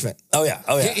 Impeachment. Oh yeah.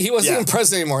 He wasn't even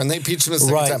president anymore, and they impeached him a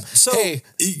second time. So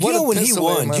when he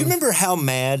won, do you remember how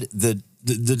mad the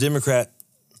Democrat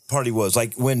Party was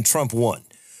like when Trump won?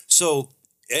 So,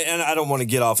 and I don't want to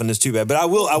get off on this too bad, but I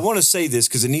want to say this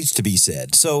because it needs to be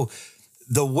said. So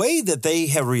the way that they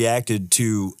have reacted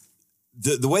to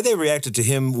the way they reacted to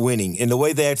him winning and the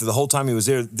way they acted the whole time he was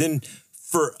there, then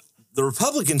for the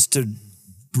Republicans to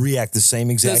react the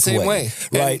same exact way.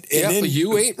 Right. And then,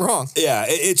 you ain't wrong. Yeah.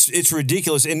 It's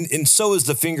ridiculous. And so is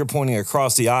the finger pointing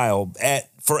across the aisle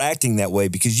for acting that way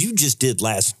because you just did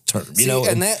last term, you know?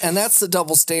 And that's the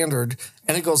double standard,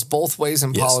 and it goes both ways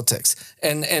in politics.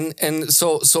 And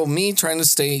so me trying to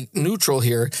stay neutral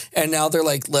here, and now they're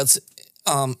like, let's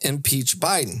impeach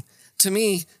Biden. To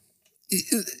me,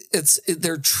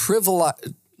 they're trivial.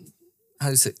 How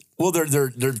do you say? Well,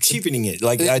 they're cheapening it.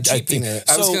 Like I think it.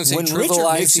 I was going to say when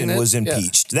Richard Nixon was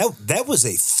impeached, that was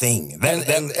a thing.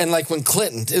 And like when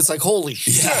Clinton, it's like holy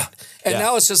shit. Yeah. And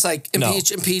now it's just like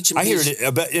impeach. I hear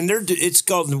it, but it's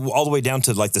gone all the way down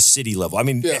to like the city level. I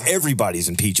mean, everybody's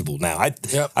impeachable now. I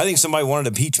think somebody wanted to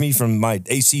impeach me from my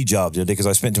AC job the other day because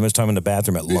I spent too much time in the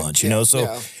bathroom at lunch. You know,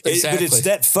 so exactly. But it's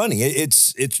that funny.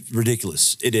 It's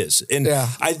ridiculous. It is, and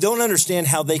I don't understand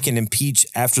how they can impeach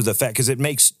after the fact because it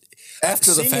makes.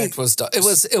 After the fact was done,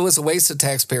 it was a waste of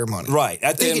taxpayer money. Right,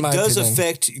 I think it does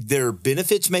affect their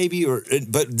benefits, maybe,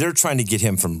 but they're trying to get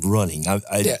him from running.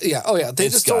 They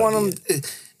just don't want him.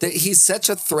 He's such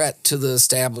a threat to the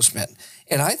establishment,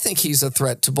 and I think he's a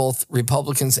threat to both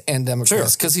Republicans and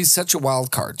Democrats because he's such a wild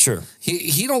card. Sure,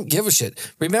 he don't give a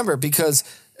shit. Remember, because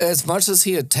as much as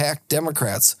he attacked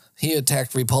Democrats, he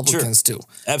attacked Republicans too.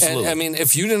 Absolutely. And, I mean,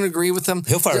 if you didn't agree with him,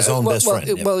 he'll fire his own best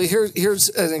friend. Well, here's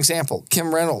an example.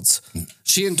 Kim Reynolds,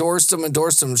 she endorsed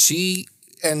him. She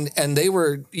and they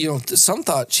were, some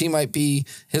thought she might be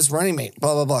his running mate.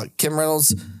 Blah blah blah. Kim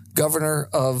Reynolds, governor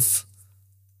of.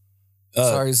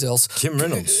 Sorry, Zills. Kim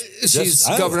Reynolds. She's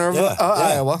governor of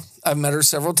Iowa. I've met her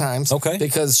several times. Okay.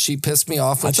 Because she pissed me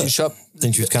off when she shut. I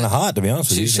think she was kind of hot, to be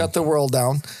honest with you. She shut the world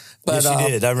down. But, yes,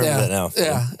 she did. I remember that now.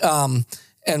 Yeah.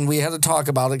 And we had to talk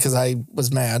about it because I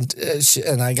was mad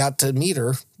and I got to meet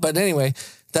her. But anyway,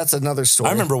 that's another story.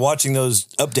 I remember watching those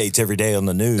updates every day on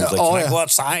the news. Like, can I go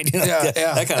outside?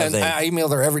 That kind of thing. I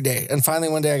emailed her every day. And finally,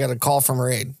 one day I got a call from her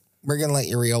aide. We're going to let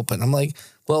you reopen. I'm like,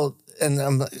 well,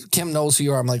 and Kim knows who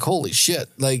you are. I'm like, holy shit.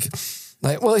 Like,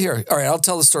 well, here. All right, I'll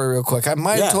tell the story real quick. I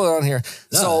might have told it on here.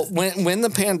 No. So when the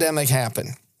pandemic happened,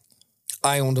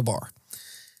 I owned a bar.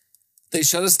 They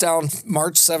shut us down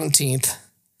March 17th.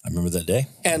 I remember that day.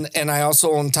 And I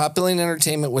also own Top Billing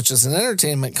Entertainment, which is an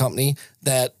entertainment company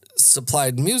that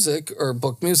supplied music or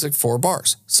booked music for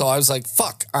bars. So I was like,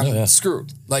 fuck, I'm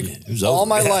screwed. Like all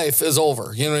my life is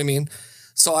over. You know what I mean?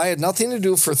 So I had nothing to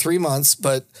do for 3 months,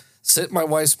 but sit in my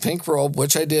wife's pink robe,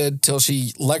 which I did till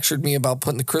she lectured me about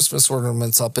putting the Christmas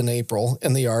ornaments up in April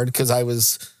in the yard because I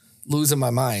was losing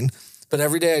my mind. But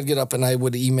every day I'd get up and I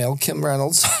would email Kim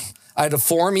Reynolds. I had a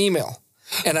form email.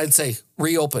 And I'd say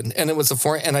reopen, and it was a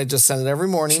form, and I'd just send it every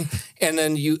morning. And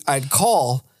then I'd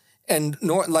call, and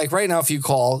like right now, if you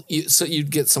call,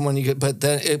 you'd get someone but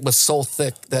then it was so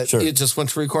thick that it just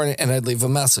went to recording, and I'd leave a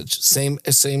message, same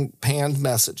panned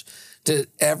message, did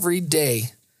every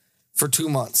day for 2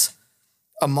 months.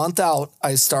 A month out,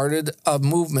 I started a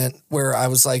movement where I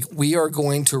was like, we are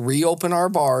going to reopen our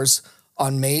bars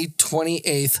on May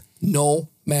 28th, no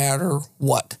matter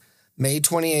what. May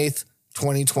 28th,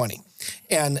 2020.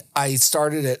 And I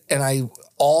started it, and I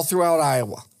all throughout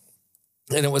Iowa,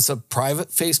 and it was a private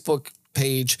Facebook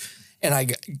page, and I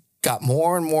got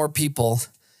more and more people.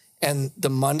 And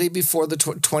the Monday before the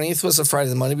 20th was a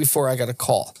Friday. The Monday before, I got a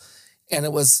call, and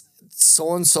it was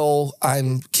so-and-so.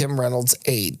 I'm Kim Reynolds'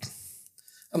 aide.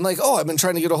 I'm like, oh, I've been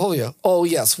trying to get a hold of you. Oh,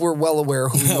 yes, we're well aware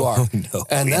who you are.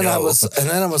 And then I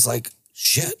was like,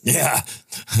 shit. Yeah.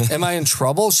 Am I in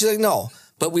trouble? She's like, no.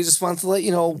 But we just wanted to let you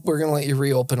know we're going to let you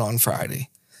reopen on Friday.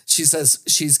 She says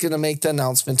she's going to make the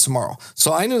announcement tomorrow.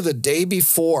 So I knew the day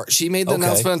before. She made the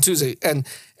announcement on Tuesday. And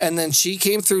then she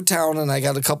came through town, and I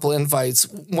got a couple invites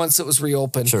once it was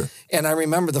reopened. Sure. And I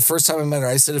remember the first time I met her,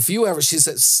 I said, she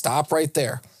said, stop right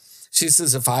there. She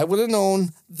says, if I would have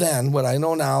known then what I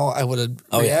know now, I would have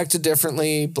reacted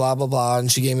differently, blah, blah, blah. And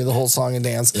she gave me the whole song and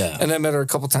dance. Yeah. And I met her a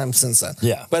couple times since then.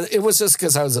 Yeah. But it was just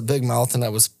because I was a big mouth and I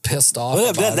was pissed off.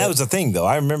 Well, that was the thing, though.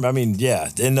 I remember, in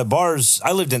the bars,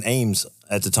 I lived in Ames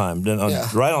at the time,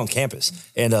 right on campus.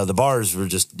 And the bars were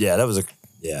just, that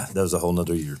was a whole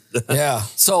nother year. Yeah.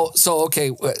 So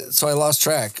I lost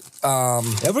track.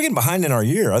 We're getting behind in our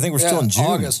year. I think we're still in June.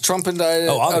 August. Trump indicted.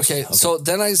 Oh, August. Okay. So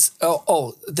then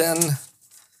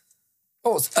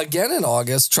again in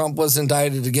August, Trump was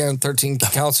indicted again, 13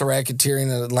 counts of racketeering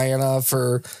in Atlanta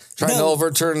for trying to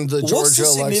overturn the Georgia election.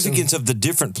 What's the significance of the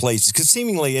different places? Because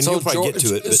seemingly, and you'll probably get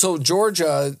to it. So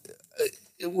Georgia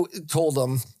told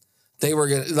them they were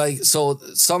going to, so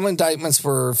some indictments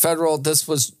were federal. This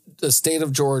was the state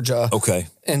of Georgia. Okay.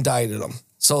 Indicted him.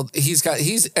 So he's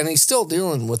still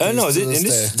dealing with this. I know,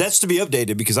 that's to be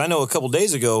updated because I know a couple of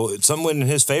days ago, some went in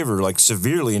his favor, like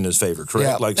severely in his favor,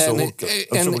 correct? Yeah. We'll get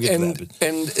to that.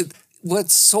 And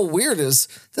what's so weird is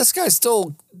this guy's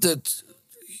still the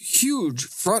huge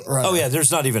front runner. Oh yeah,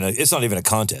 it's not even a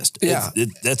contest. Yeah,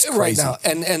 that's crazy. Right now.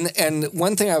 And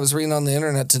one thing I was reading on the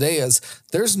internet today is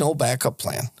there's no backup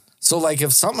plan. So, like,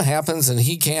 if something happens and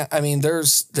he can't,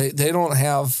 they don't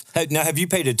have. Now, have you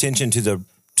paid attention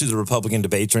to to the Republican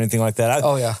debates or anything like that.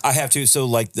 I have to. So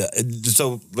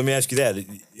so let me ask you that.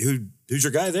 Who's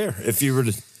your guy there? If you were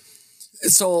to.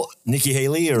 So Nikki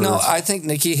Haley or no, I think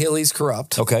Nikki Haley's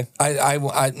corrupt. Okay. I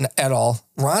at all.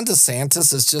 Ron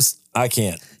DeSantis is just. I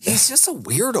can't. He's just a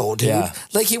weirdo, dude. Yeah.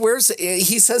 Like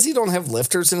he says he don't have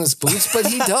lifters in his boots, but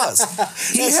he does.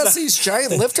 He has these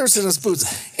giant lifters in his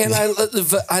boots. And I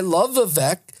love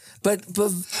Vivek, but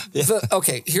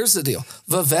okay, here's the deal.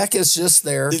 Vivek is just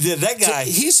there. That guy.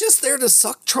 He's just there to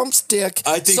suck Trump's dick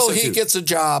I think so he too. Gets a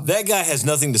job. That guy has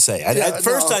nothing to say. At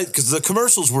first, because the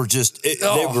commercials were just,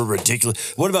 they were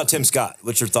ridiculous. What about Tim Scott?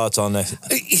 What's your thoughts on that?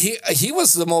 He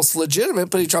was the most legitimate,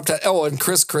 but he dropped out. Oh, and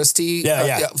Chris Christie.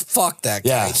 Fuck that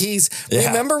guy. Yeah.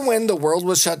 Remember when the world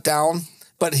was shut down,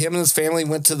 but him and his family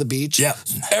went to the beach? Yeah.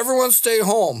 Everyone stay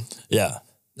home. Yeah.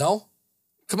 No?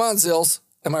 Come on, Zills.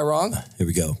 Am I wrong? Here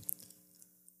we go.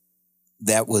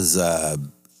 That was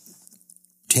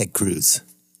Ted Cruz.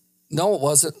 No, it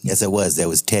wasn't. Yes, it was. That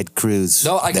was Ted Cruz.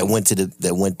 That went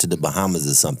to the Bahamas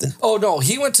or something. Oh no,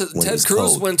 Ted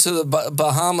Cruz went to the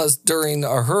Bahamas during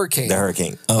a hurricane. The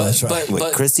hurricane. Oh, that's right.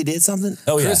 But Christie did something.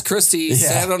 Oh yeah. Chris Christie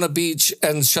sat on a beach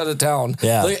and shut it down.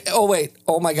 Yeah. Oh wait.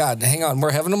 Oh my God. Hang on.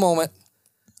 We're having a moment.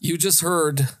 You just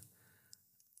heard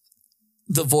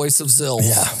the voice of Zills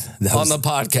on the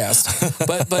podcast.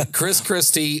 but Chris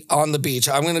Christie on the beach.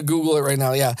 I'm going to Google it right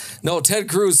now. Yeah. No, Ted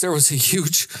Cruz, there was a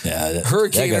huge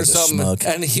hurricane or something.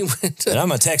 And he went to, and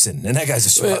I'm a Texan, and that guy's a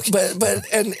schmuck. But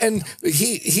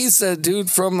he's a dude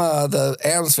from the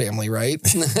Addams family, right?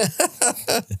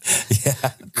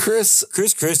 Yeah. Chris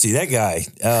Christie, that guy.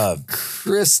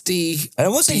 Christie.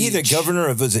 And wasn't he the governor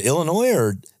of Illinois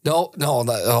or? No.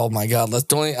 Oh my God!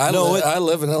 I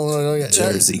live in Illinois,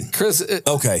 Jersey. Chris.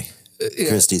 Okay.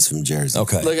 Christie's from Jersey.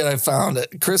 Okay. Look at I found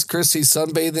it. Chris Christie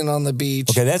sunbathing on the beach.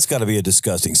 Okay, that's got to be a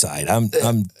disgusting sight.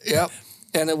 Yep.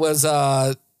 And it was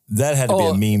that had to be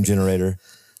a meme generator.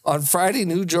 On Friday,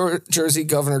 New Jersey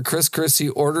Governor Chris Christie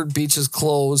ordered beaches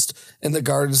closed in the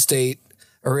Garden State.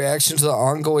 A reaction to the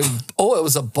ongoing, it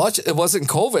was a budget. It wasn't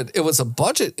COVID. It was a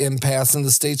budget impasse in the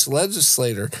state's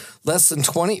legislature. Less than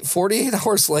 48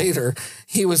 hours later,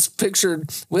 he was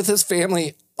pictured with his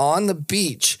family on the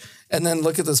beach. And then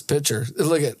look at this picture.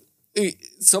 Look at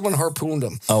someone harpooned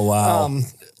him. Oh, wow.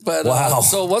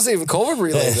 So it wasn't even COVID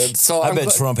related. So I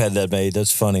bet Trump had that made.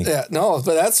 That's funny. Yeah, no,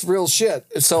 but that's real shit.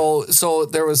 So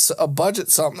there was a budget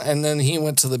something, and then he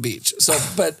went to the beach. So,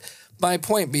 but my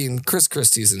point being, Chris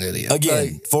Christie's an idiot.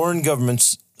 Again, foreign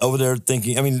governments over there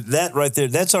thinking. I mean, that right there.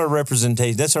 That's our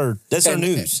representation. That's our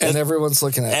news. And everyone's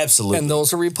looking at it. Absolutely. And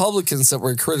those are Republicans that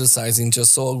we're criticizing.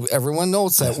 Just so everyone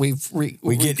knows that we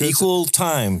get equal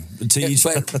time to each.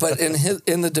 But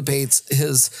in the debates,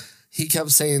 he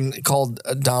kept saying, called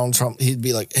Donald Trump. He'd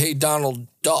be like, "Hey, Donald,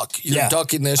 duck! You're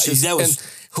ducking this."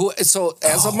 So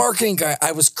as a marketing guy,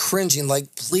 I was cringing.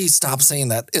 Like, please stop saying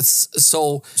that. It's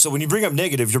so. So when you bring up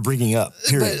negative, you're bringing up.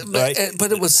 Period. Right.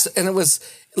 But it was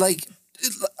like.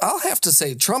 I'll have to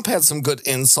say, Trump had some good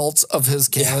insults of his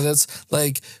candidates,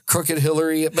 like Crooked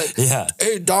Hillary. But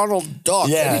hey, Donald Duck,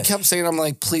 and he kept saying, "I'm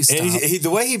like, please stop." And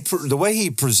the way he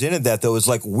presented that though was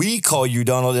like, "We call you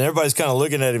Donald," and everybody's kind of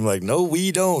looking at him like, "No,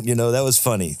 we don't." You know, that was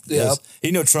funny. Yep.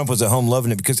 Trump was at home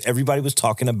loving it because everybody was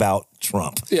talking about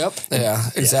Trump. Yep. Yeah.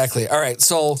 Exactly. All right.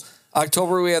 So.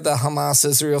 October, we had the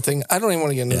Hamas-Israel thing. I don't even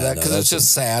want to get into that because it's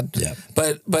just sad. Yeah.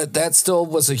 But that still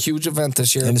was a huge event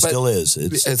this year. And it still is.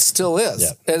 It still is.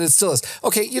 Yeah. And it still is.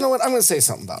 Okay, you know what? I'm going to say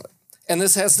something about it. And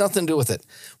this has nothing to do with it.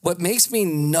 What makes me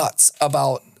nuts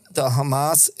about the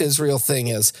Hamas-Israel thing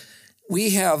is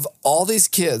we have all these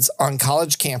kids on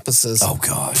college campuses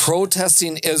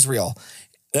protesting Israel.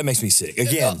 That makes me sick.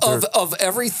 Again, of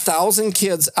every 1,000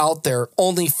 kids out there,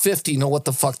 only 50 know what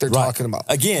the fuck they're talking about.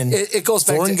 Again, it goes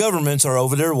back foreign governments are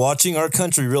over there watching our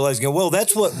country, realizing, well,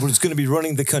 that's what was going to be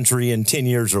running the country in 10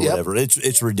 years or whatever.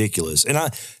 It's ridiculous. And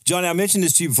Johnny, I mentioned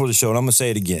this to you before the show, and I'm going to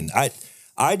say it again.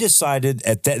 I decided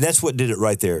that's what did it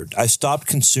right there. I stopped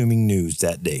consuming news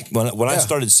that day when I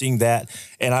started seeing that,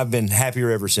 and I've been happier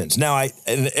ever since. Now,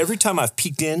 and every time I've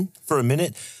peeked in for a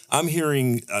minute, I'm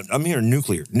hearing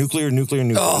nuclear.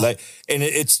 Oh. Like, and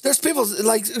there's people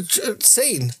like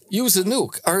saying use a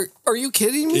nuke. Are you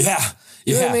kidding me? Yeah,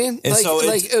 you know what I mean. And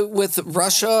like with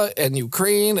Russia and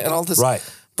Ukraine and all this. Right.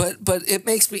 But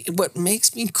what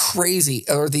makes me crazy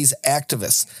are these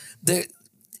activists that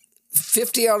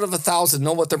 50 out of 1,000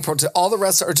 know what they're protesting. All the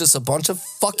rest are just a bunch of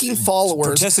fucking followers.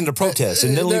 Protesting to protest,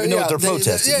 and they don't even know what they're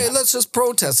protesting. Yeah, let's just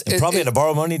protest. And probably had to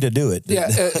borrow money to do it.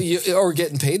 Yeah, or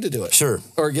getting paid to do it. Sure.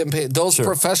 Or getting paid. Those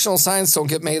professional signs don't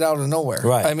get made out of nowhere.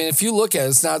 Right. I mean, if you look at it,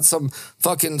 it's not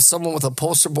someone with a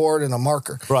poster board and a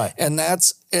marker. Right. And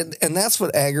that's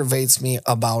what aggravates me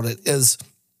about it is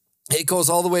it goes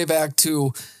all the way back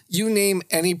to you name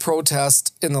any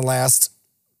protest in the last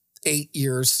 8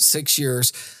 years, 6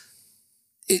 years.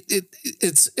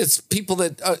 It's people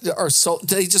that are so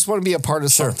they just want to be a part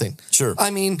of something. Sure.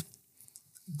 I mean,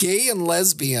 gay and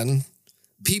lesbian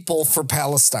people for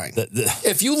Palestine.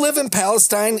 If you live in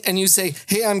Palestine and you say,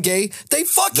 "Hey, I'm gay," they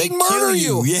fucking murder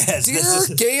you. Yes.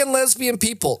 Dear gay and lesbian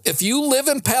people, if you live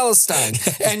in Palestine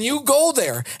and you go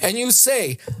there and you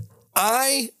say,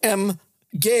 "I am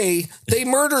gay," they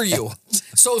murder you.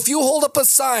 So if you hold up a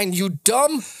sign, you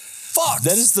dumb fucks.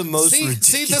 That is the most ridiculous.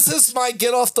 See, this is my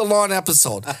get off the lawn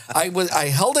episode.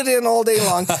 I held it in all day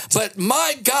long, but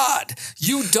my God,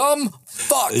 you dumb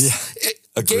fucks.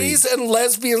 Yeah, gays and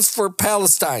lesbians for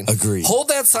Palestine. Agreed. Hold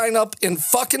that sign up in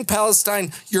fucking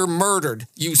Palestine. You're murdered.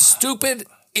 You stupid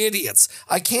idiots.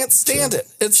 I can't stand it.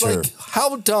 It's like,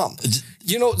 how dumb.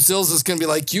 You know, Zills is going to be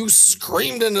like, you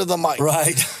screamed into the mic.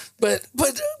 Right. But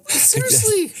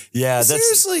seriously. Yeah.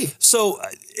 Seriously. So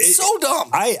dumb.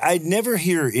 I never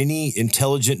hear any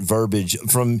intelligent verbiage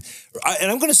from,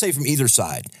 and I'm going to say from either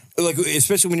side, like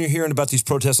especially when you're hearing about these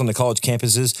protests on the college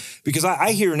campuses, because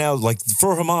I hear now like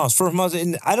for Hamas,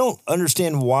 and I don't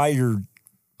understand why you're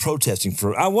protesting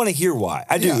for. I want to hear why.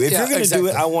 I do. If you're going to do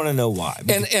it, I want to know why.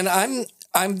 And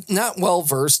I'm not well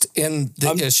versed in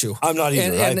the issue. I'm not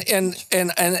either.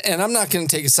 And I'm not going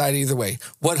to take a side either way.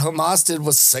 What Hamas did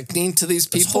was sickening to these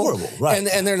people. It's horrible, right?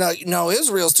 And they're not. No,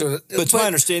 Israel's doing it. But it's my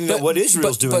understanding that what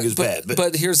Israel's doing is bad.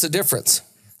 But here's the difference: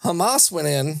 Hamas went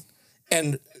in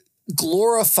and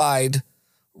glorified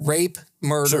rape,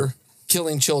 murder,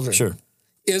 killing children. Sure.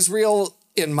 Israel,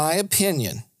 in my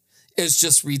opinion, is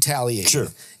just retaliating. Sure.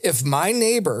 If my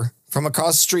neighbor from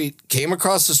across the street came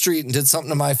across the street and did something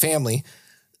to my family,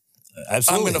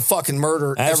 absolutely, I'm going to fucking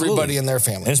murder everybody in their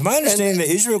family. And it's my understanding that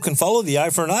Israel can follow the ey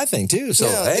for an eye thing too. So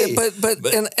hey, but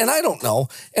I don't know,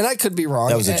 and I could be wrong.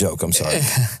 That was a joke. I'm sorry.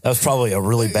 That was probably a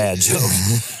really bad joke.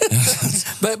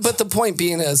 but the point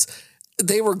being is,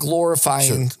 they were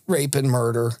glorifying rape and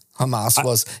murder. Hamas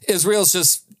was. Israel's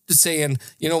just saying,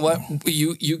 you know what,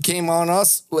 you came on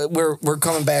us, we're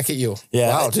coming back at you. Yeah.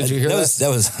 Wow, did you hear that? That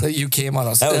was you came on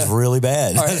us. That was really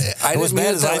bad. It was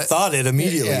bad as I thought it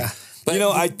immediately. Yeah. But,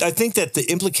 I think that the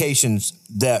implications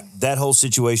that whole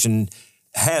situation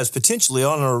has potentially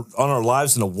on our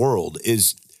lives in the world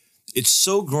is it's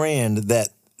so grand that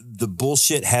the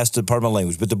bullshit has to, pardon my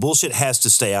language, but the bullshit has to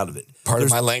stay out of it. Pardon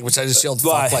my language. I just yelled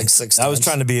fuck like 6 times. I was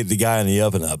trying to be the guy on the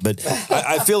up and up, but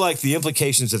I feel like the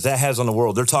implications that has on the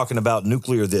world, they're talking about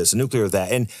nuclear this and nuclear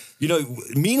that. And,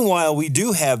 meanwhile, we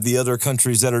do have the other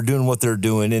countries that are doing what they're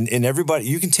doing. And everybody,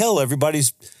 you can tell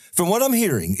everybody's, from what I'm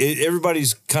hearing,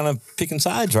 everybody's kind of picking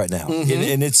sides right now.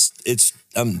 Mm-hmm. And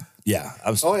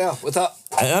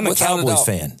I'm a Cowboys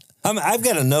fan. I've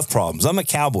got enough problems. I'm a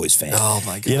Cowboys fan. Oh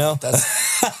my God.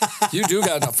 You do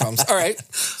got enough problems. All right.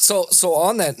 So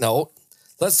on that note,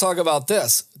 let's talk about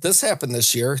this. This happened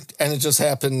this year, and it just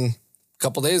happened a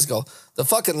couple days ago. The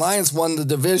fucking Lions won the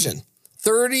division.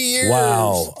 30 years.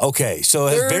 Wow. Okay. So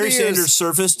has Barry Sanders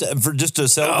surfaced for just to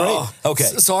celebrate? Oh. Okay.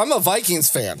 So I'm a Vikings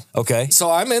fan. Okay.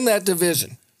 So I'm in that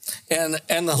division. And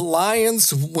the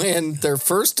Lions win their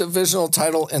first divisional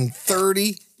title in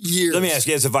 30 years. Let me ask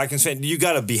you, as a Vikings fan, you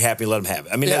got to be happy and let them have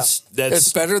it. I mean, that's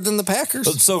it's better than the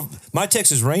Packers. So my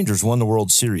Texas Rangers won the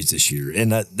World Series this year,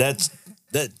 and that's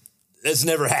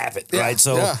never happened, right?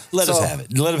 So let us have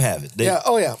it. Let them have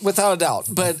it. Without a doubt.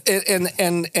 But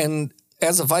and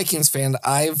as a Vikings fan,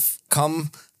 I've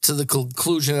come to the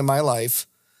conclusion in my life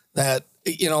that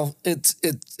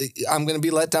I'm going to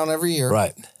be let down every year,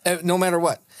 right? No matter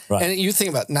what. Right. And you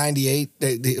think about 98,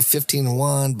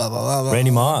 15-1, blah, blah, blah, blah.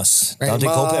 Randy Moss, Dante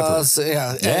Culpepper.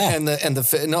 Yeah.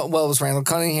 It was Randall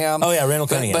Cunningham. Oh, yeah, Randall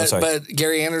Cunningham. But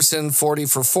Gary Anderson, 40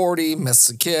 for 40, missed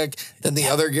the kick. Then the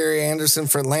other Gary Anderson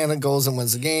for Atlanta goes and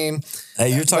wins the game.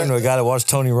 Hey, you're talking to a guy that watched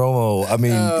Tony Romo. I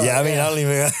mean, I don't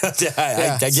even.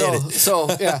 I get it. So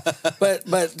but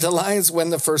the Lions win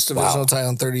the first divisional title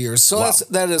in 30 years. So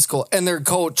that is cool. And their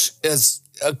coach is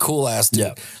a cool ass dude.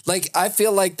 Yeah. Like, I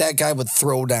feel like that guy would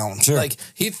throw down. Sure. Like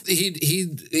he'd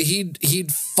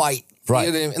fight. Right.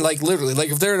 You know what I mean? Like, literally, like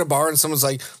if they're in a bar and someone's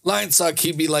like, Lions suck,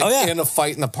 he'd be like in a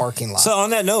fight in the parking lot. So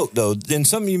on that note, though, then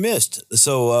something you missed.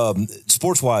 So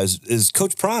sports wise is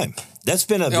Coach Prime. That's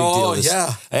been a big deal.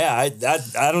 Yeah. I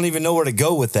don't even know where to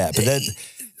go with that, but that.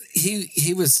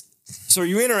 he was. So are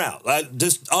you in or out?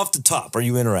 Just off the top, are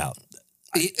you in or out?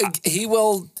 He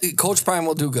will. Coach Prime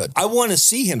will do good. I want to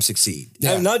see him succeed.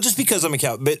 Yeah. Not just because I'm a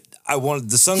cow, but I wanted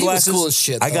the sunglasses. He was cool as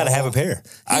shit. I got to have a pair.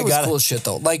 He was cool as shit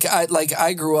though.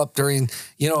 I grew up during.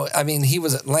 He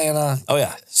was Atlanta. Oh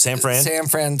yeah, San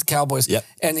Fran Cowboys. Yep.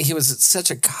 And he was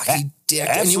such a cocky dick,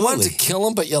 absolutely. and you wanted to kill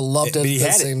him, but you loved it at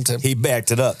the same time. He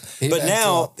backed it up. But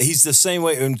now he's the same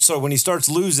way. And so when he starts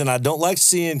losing, I don't like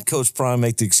seeing Coach Prime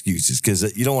make the excuses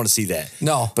because you don't want to see that.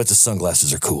 No. But the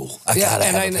sunglasses are cool. I gotta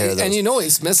have a pair of those. And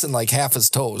he's missing like half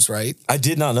his toes, right? I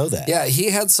did not know that. Yeah,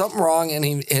 he had something wrong,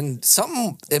 and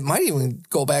something. It might even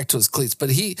go back to his cleats,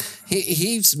 but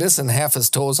he's missing half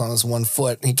his toes on his one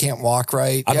foot, and he can't walk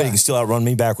right. I bet he can still outrun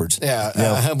me backwards.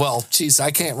 Yeah. Well, geez, I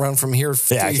can't run from here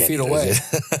 3 feet away.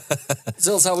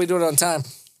 Zills, how we doing on time?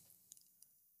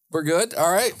 We're good?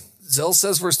 All right. Zills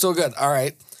says we're still good. All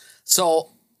right. So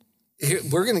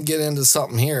we're going to get into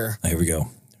something here. Here we go.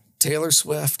 Taylor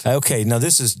Swift. Okay. Now we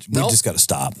just got to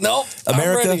stop. Nope.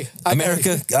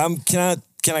 America.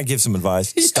 Can I give some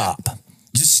advice? Yeah. Stop.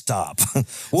 Just stop.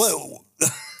 What?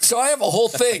 So I have a whole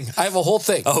thing.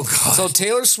 Oh, God. So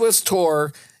Taylor Swift's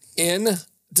tour in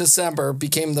December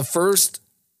became the first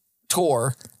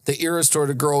tour, the Eras tour,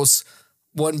 to gross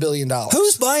 $1 billion.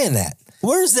 Who's buying that?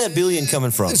 Where's that billion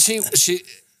coming from? She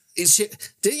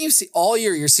didn't you see all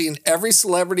year? You're seeing every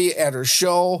celebrity at her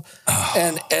show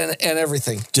and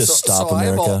everything. Stop,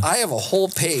 America. I have a whole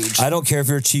page. I don't care if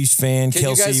you're a Chiefs fan,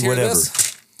 Kelsey, whatever.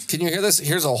 This? Can you hear this?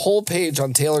 Here's a whole page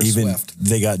on Taylor Swift.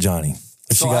 They got Johnny.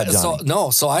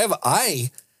 I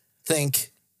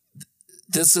think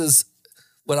this is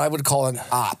what I would call an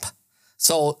op.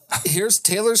 So here's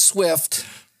Taylor Swift,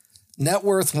 net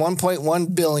worth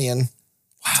 $1.1 billion,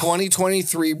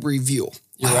 2023 review.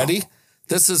 You ready?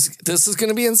 This is going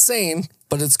to be insane,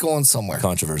 but it's going somewhere.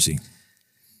 Controversy.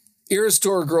 Eras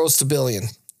Tour grossed $1 billion.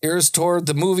 Eras Tour,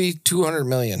 the movie, $200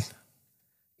 million.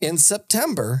 In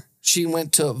September, she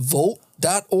went to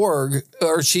vote.org,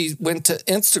 or she went to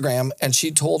Instagram, and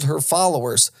she told her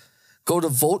followers, go to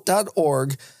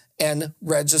vote.org and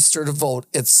register to vote.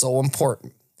 It's so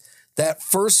important. That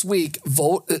first week,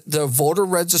 the voter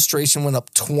registration went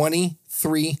up 23%.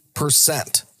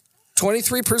 23%,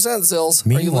 Zills.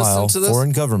 Meanwhile, are you listening to this?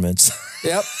 Foreign governments.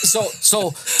 Yep.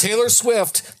 So Taylor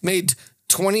Swift made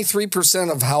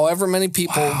 23% of however many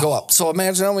people go up. So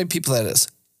imagine how many people that is.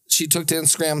 She took to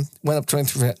Instagram, went up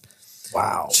 23%.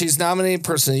 Wow. She's nominated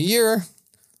Person of the Year.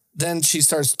 Then she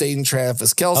starts dating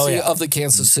Travis Kelce of the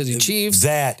Kansas City Chiefs.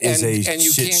 That is a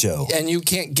shit show. And you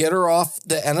can't get her off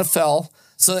the NFL.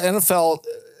 So the NFL,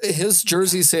 his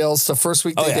jersey sales the first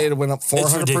week they dated went up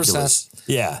 400%.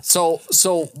 Yeah. So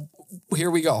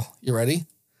here we go. You ready?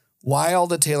 Why all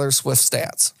the Taylor Swift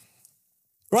stats?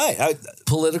 Right.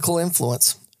 Political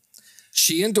influence.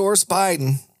 She endorsed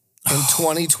Biden in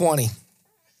 2020.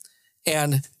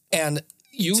 And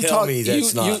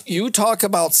you talk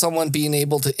about someone being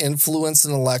able to influence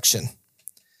an election.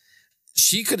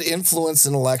 She could influence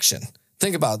an election.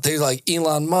 Think about it. They're like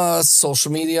Elon Musk,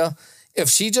 social media. If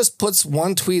she just puts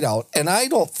one tweet out, and I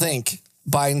don't think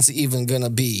Biden's even going to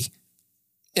be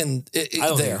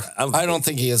there. I don't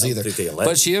think he is either.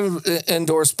 But she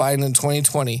endorsed Biden in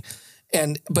 2020.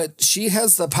 But she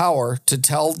has the power to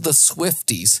tell the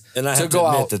Swifties and I to have go to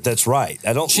admit out. that's right.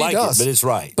 I don't like it, but it's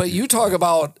right. But you talk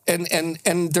about and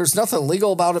there's nothing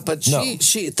legal about it. But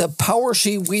she the power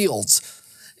she wields,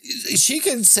 she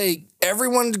can say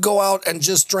everyone to go out and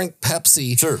just drink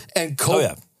Pepsi and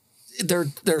Coke.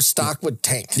 Their stock would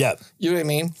tank. Yeah, you know what I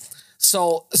mean.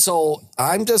 So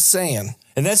I'm just saying.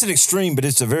 And that's an extreme, but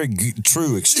it's a very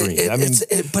true extreme.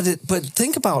 But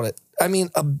think about it. I mean,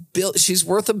 she's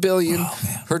worth $1 billion.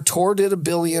 Oh, her tour did $1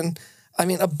 billion. I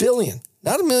mean, $1 billion,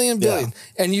 not $1 million, billion.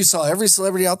 Yeah. And you saw every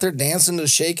celebrity out there dancing to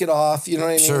Shake It Off. You know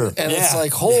what I mean? Sure. And it's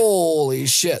like, holy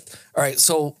shit. All right.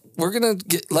 So we're going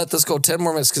to let this go 10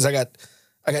 more minutes because I got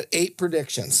 8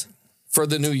 predictions for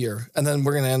the new year. And then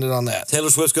we're going to end it on that. Taylor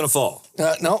Swift's going to fall.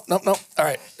 No. All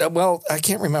right. Well, I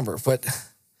can't remember, but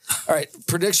all right.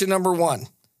 Prediction number 1.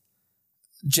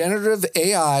 Generative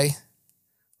AI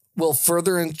will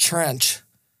further entrench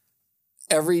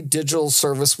every digital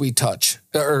service we touch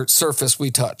or surface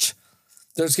we touch.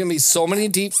 There's going to be so many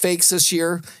deep fakes this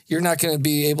year. You're not going to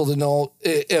be able to know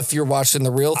if you're watching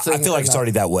the real thing. I feel like it's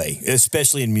already that way,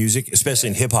 especially in music, especially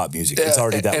in hip hop music. It's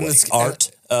already that way.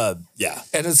 Art.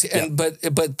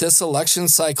 But this election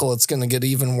cycle, it's going to get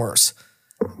even worse.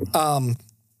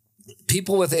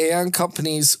 People with AI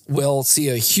companies will see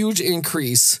a huge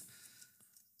increase.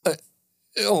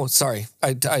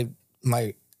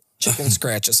 My chicken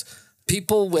scratches.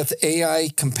 People with AI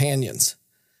companions.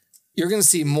 You're going to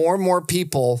see more and more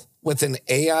people with an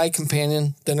AI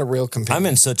companion than a real companion. I'm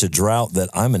in such a drought that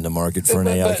I'm in the market for an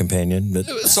AI companion. But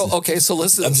so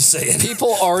listen. I'm just saying.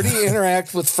 People already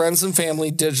interact with friends and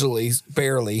family digitally,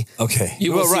 barely. Okay.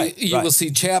 You will see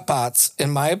chatbots,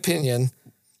 in my opinion.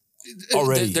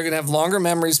 Already. They're going to have longer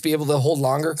memories, be able to hold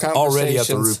longer conversations. Already up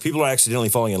the roof. People are accidentally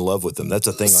falling in love with them. That's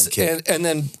a thing on Kick. And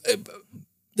then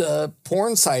the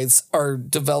porn sites are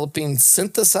developing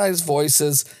synthesized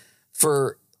voices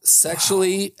for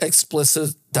sexually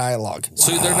explicit dialogue. Wow.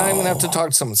 So they're not even going to have to talk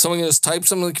to someone. Someone can just type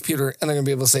something on the computer and they're going to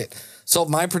be able to say it. So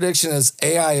my prediction is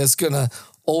AI is going to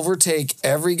overtake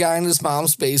every guy in his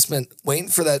mom's basement waiting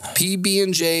for that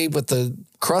PB&J with the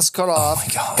crust cut off. Oh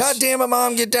my gosh. God damn it,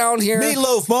 Mom, get down here.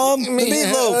 Meatloaf, Mom.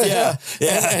 Meatloaf.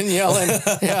 Yeah. And yelling.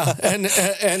 Yeah.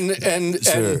 And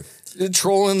sure. And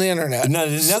trolling the internet. Now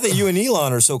that you and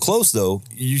Elon are so close, though,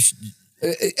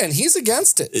 and he's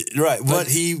against it. Right. But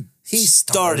he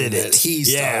started it. He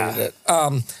started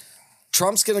it.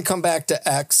 Trump's going to come back to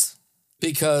X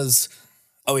because...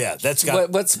 Oh yeah, that's got.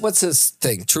 What's his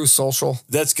thing? True Social.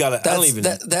 That's got.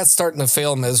 That's starting to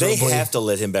fail miserably. They have to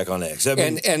let him back on X. I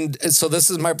mean, and so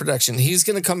this is my prediction. He's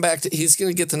going to come back to. He's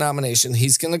going to get the nomination.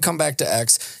 He's going to come back to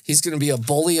X. He's going to be a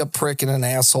bully, a prick, and an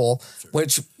asshole.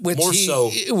 Which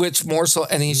more so,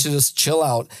 and he should just chill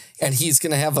out. And he's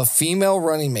going to have a female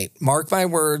running mate. Mark my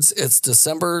words. It's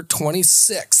December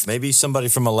 26th. Maybe somebody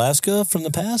from Alaska from the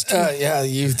past. Yeah,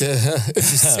 you did. I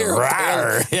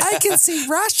can see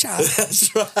Russia.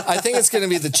 That's right. I think it's going to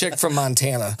be the chick from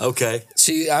Montana. Okay.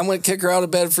 I'm going to kick her out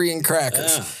of bed for eating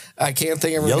crackers. Yeah. I can't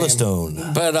think of her Yellowstone.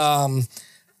 name. But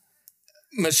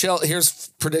Michelle, here's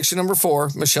prediction number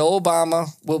 4. Michelle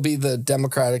Obama will be the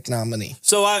Democratic nominee.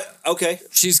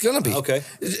 She's going to be. Okay.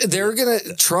 They're going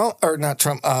to,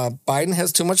 Biden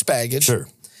has too much baggage. Sure.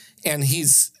 And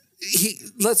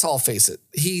let's all face it.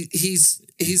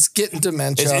 He's getting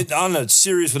dementia. On a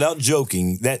serious, without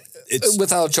joking,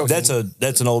 without joking.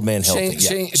 That's an old man health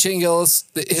thing. Shane Gillis,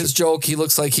 his joke, he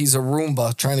looks like he's a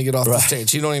Roomba trying to get off the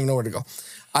stage. You don't even know where to go.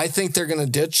 I think they're going to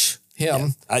ditch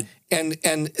him. Yeah, and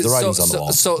the writing's on the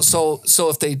wall. So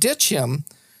if they ditch him,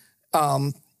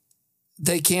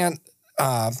 they can't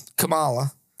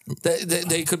Kamala.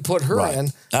 They could put her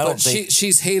in, but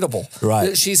she's hateable.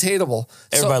 Right, she's hateable.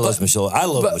 Everybody loves Michelle. I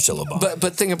love Michelle Obama.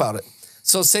 But think about it.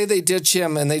 So say they ditch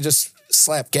him and they just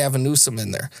slap Gavin Newsom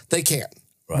in there. They can't.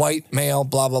 Right. White, male,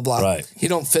 blah, blah, blah. Right. He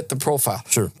don't fit the profile.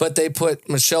 Sure. But they put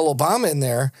Michelle Obama in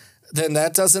there, then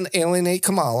that doesn't alienate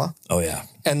Kamala. Oh, yeah.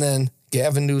 And then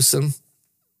Gavin Newsom,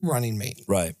 running mate.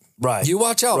 Right. You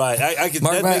watch out. Right.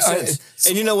 That makes sense.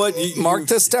 And you know what? Mark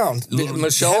this down.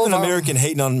 Michelle have an Obama, American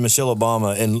hating on Michelle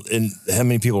Obama and how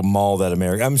many people maul that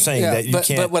American. I'm saying that you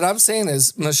can't. But what I'm saying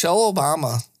is Michelle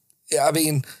Obama, I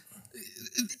mean,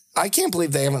 I can't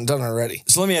believe they haven't done it already.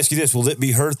 So let me ask you this. Will it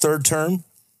be her third term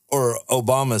or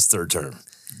Obama's third term?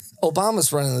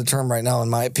 Obama's running the term right now, in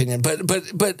my opinion. But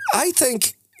I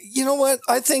think, you know what?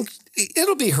 I think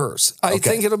it'll be hers. I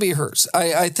think it'll be hers.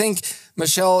 I think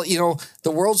Michelle,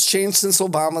 the world's changed since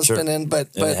Obama's been in, but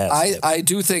I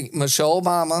do think Michelle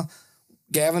Obama,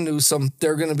 Gavin Newsom,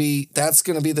 that's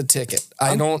going to be the ticket.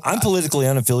 I'm politically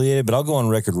unaffiliated, but I'll go on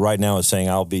record right now as saying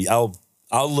I'll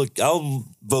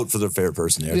vote for the fair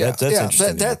person there. Yeah, that's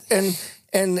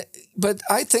interesting. But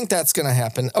I think that's going to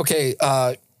happen. Okay.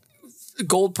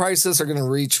 Gold prices are going to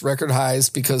reach record highs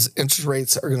because interest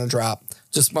rates are going to drop.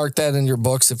 Just mark that in your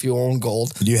books if you own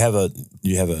gold. Do you have a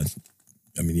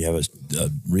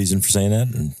reason for saying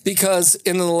that? Because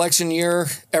in an election year,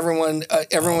 everyone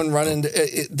running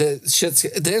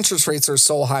the interest rates are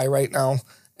so high right now.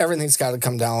 Everything's got to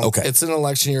come down. Okay. It's an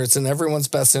election year. It's in everyone's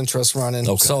best interest running.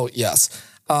 Okay. So yes.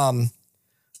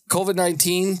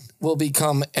 COVID-19 will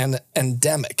become an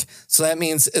endemic. So that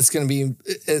means it's going to be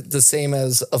the same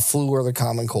as a flu or the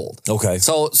common cold. Okay.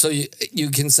 So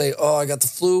you can say, oh, I got the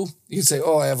flu. You can say,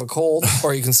 oh, I have a cold.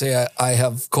 Or you can say, I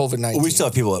have COVID-19. We still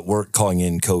have people at work calling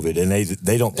in COVID and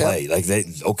they don't play. Yeah. Like take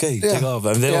off.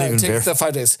 I mean, they don't even take the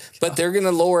 5 days. But they're going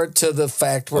to lower it to the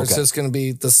fact where it's just going to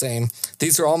be the same.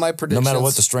 These are all my predictions. No matter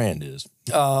what the strand is.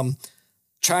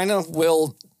 China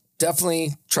will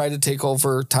definitely try to take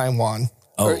over Taiwan.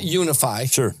 Or unify.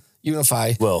 Sure.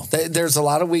 Unify. Well, there's a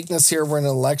lot of weakness here. We're in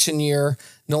an election year.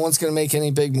 No one's going to make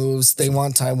any big moves. They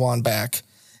want Taiwan back.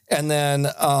 And then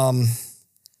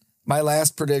my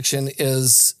last prediction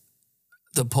is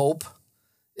the Pope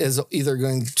is either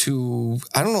going to,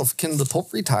 I don't know, can the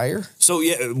Pope retire? So,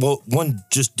 one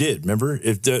just did, remember?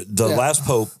 If the last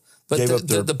Pope gave up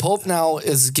the Pope now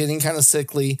is getting kind of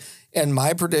sickly. And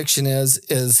my prediction is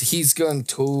he's going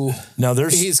to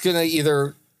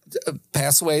either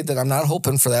pass away, that I'm not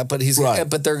hoping for that, but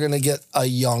but they're going to get a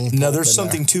young Pope. Now, there's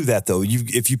something to that, though.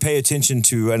 If you pay attention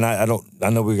to, and I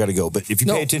know we got to go, but if you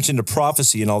pay attention to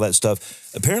prophecy and all that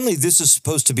stuff, apparently this is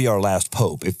supposed to be our last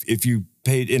Pope. If you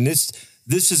paid, and this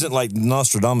isn't like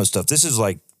Nostradamus stuff. This is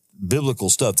like biblical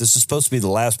stuff. This is supposed to be the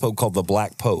last Pope, called the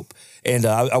Black Pope. And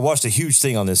I watched a huge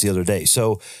thing on this the other day.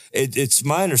 So it's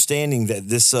my understanding that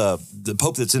the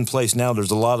Pope that's in place now,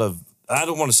 there's a lot of, I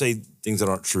don't want to say things that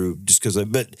aren't true just because,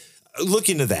 but look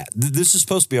into that. This is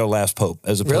supposed to be our last Pope,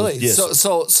 as opposed. Really? Yes.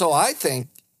 So I think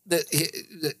that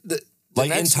the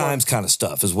like end times kind of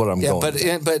stuff is what I'm going.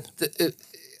 But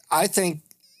I think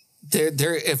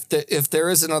if there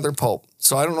is another Pope,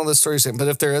 so I don't know the story you're saying, but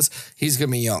if there is, he's going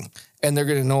to be young. And they're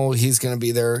going to know he's going to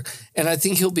be there. And I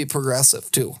think he'll be progressive,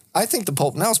 too. I think the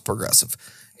Pope now is progressive.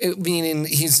 Meaning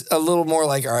he's a little more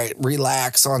like, all right,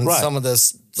 relax on some of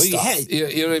this stuff.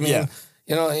 You know what I mean? Yeah.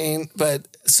 You know what I mean? But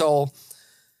so...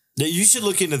 You should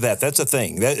look into that. That's a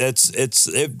thing.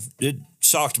 It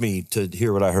shocked me to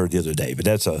hear what I heard the other day, but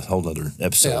that's a whole other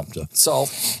episode. Yeah.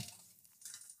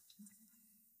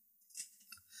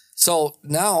 So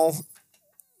now...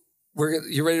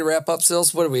 You ready to wrap up,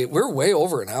 Zills? What are we? We're way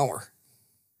over an hour.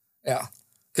 Yeah.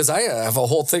 Because I have a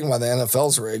whole thing why the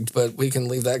NFL's rigged, but we can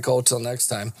leave that go till next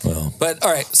time. Well. But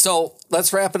all right, so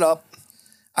let's wrap it up.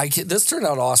 This turned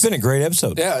out awesome. It's been a great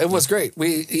episode. Yeah, it was great.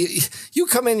 You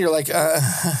come in, you're like,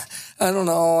 I don't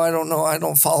know. I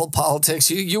don't follow politics.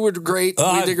 You were great.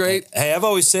 We did great. Hey, I've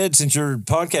always said since your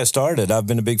podcast started, I've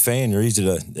been a big fan. You're easy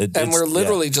to... and we're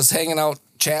literally just hanging out,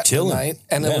 chatting tonight,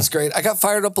 and it was great. I got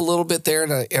fired up a little bit there,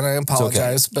 and I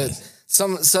apologize, but...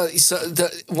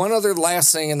 one other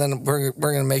last thing, and then we're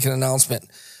going to make an announcement.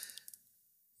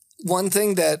 One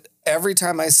thing that every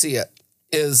time I see it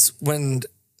is when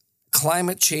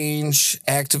climate change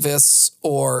activists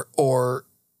or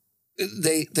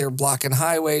they're blocking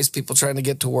highways, people trying to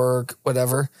get to work,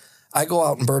 whatever. I go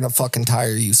out and burn a fucking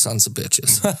tire, you sons of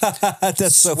bitches.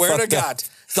 That's so swear to God. Up.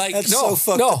 Like, That's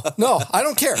no, I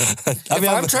don't care. If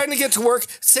I'm trying to get to work,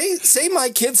 say my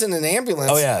kid's in an ambulance.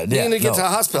 Oh, yeah. Needing to get to the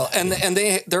hospital, and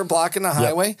they're blocking the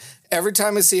highway. Yep. Every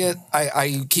time I see it,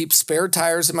 I keep spare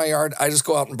tires in my yard. I just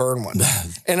go out and burn one,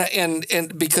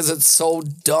 and because it's so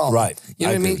dumb, right? You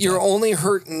know what I mean? You're only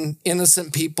hurting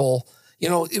innocent people. You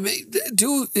know,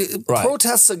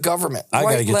 protest the government. I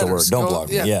got to get to work. Don't block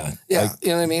me. Yeah. You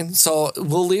know what I mean? So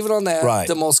we'll leave it on that. Right.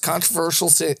 The most controversial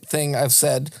thing I've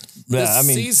said this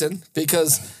season,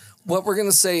 because what we're going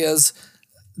to say is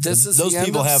this is those the end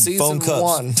people of have season phone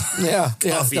cups. 1. Yeah.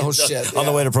 No shit. On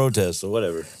the way to protest or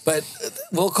whatever. But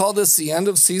we'll call this the end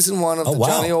of season 1 of the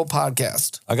Johnny O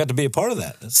podcast. I got to be a part of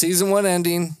that. Season 1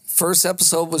 ending. First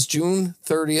episode was June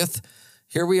 30th.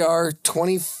 Here we are,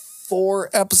 24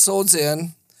 episodes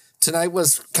in. Tonight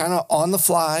was kind of on the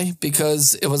fly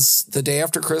because it was the day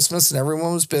after Christmas and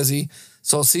everyone was busy.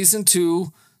 So season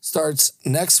 2 starts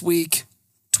next week,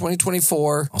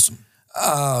 2024. Awesome.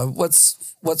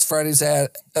 What's Friday's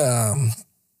at?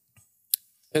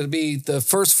 It'll be the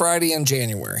first Friday in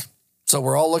January. So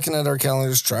we're all looking at our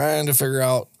calendars, trying to figure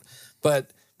out.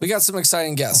 But we got some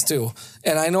exciting guests too.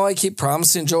 And I know I keep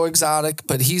promising Joe Exotic,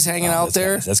 but he's hanging out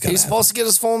there. He's supposed to get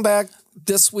his phone back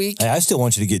this week. Hey, I still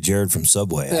want you to get Jared from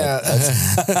Subway. Yeah.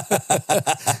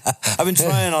 I've been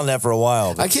trying on that for a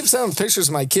while. I keep sending pictures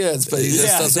of my kids, but he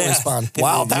just doesn't respond.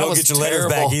 Wow, that was terrible. You don't get your letters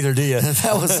back either, do you?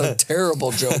 That was a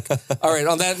terrible joke. All right,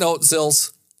 on that note,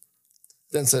 Zills,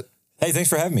 Vincent. Hey, thanks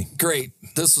for having me. Great.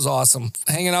 This was awesome.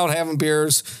 Hanging out, having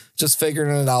beers, just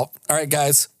figuring it out. All right,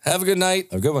 guys, have a good night.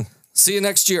 Have a good one. See you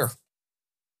next year.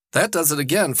 That does it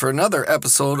again for another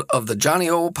episode of the Johnny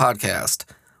O podcast.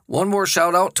 One more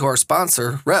shout out to our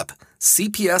sponsor, Rep,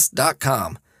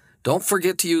 CPS.com. Don't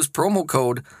forget to use promo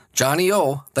code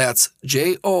JOHNNYO, that's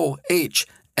JOHNNYO,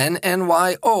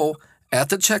 at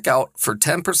the checkout for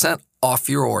 10% off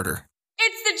your order.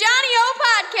 It's the Johnny O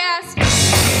podcast.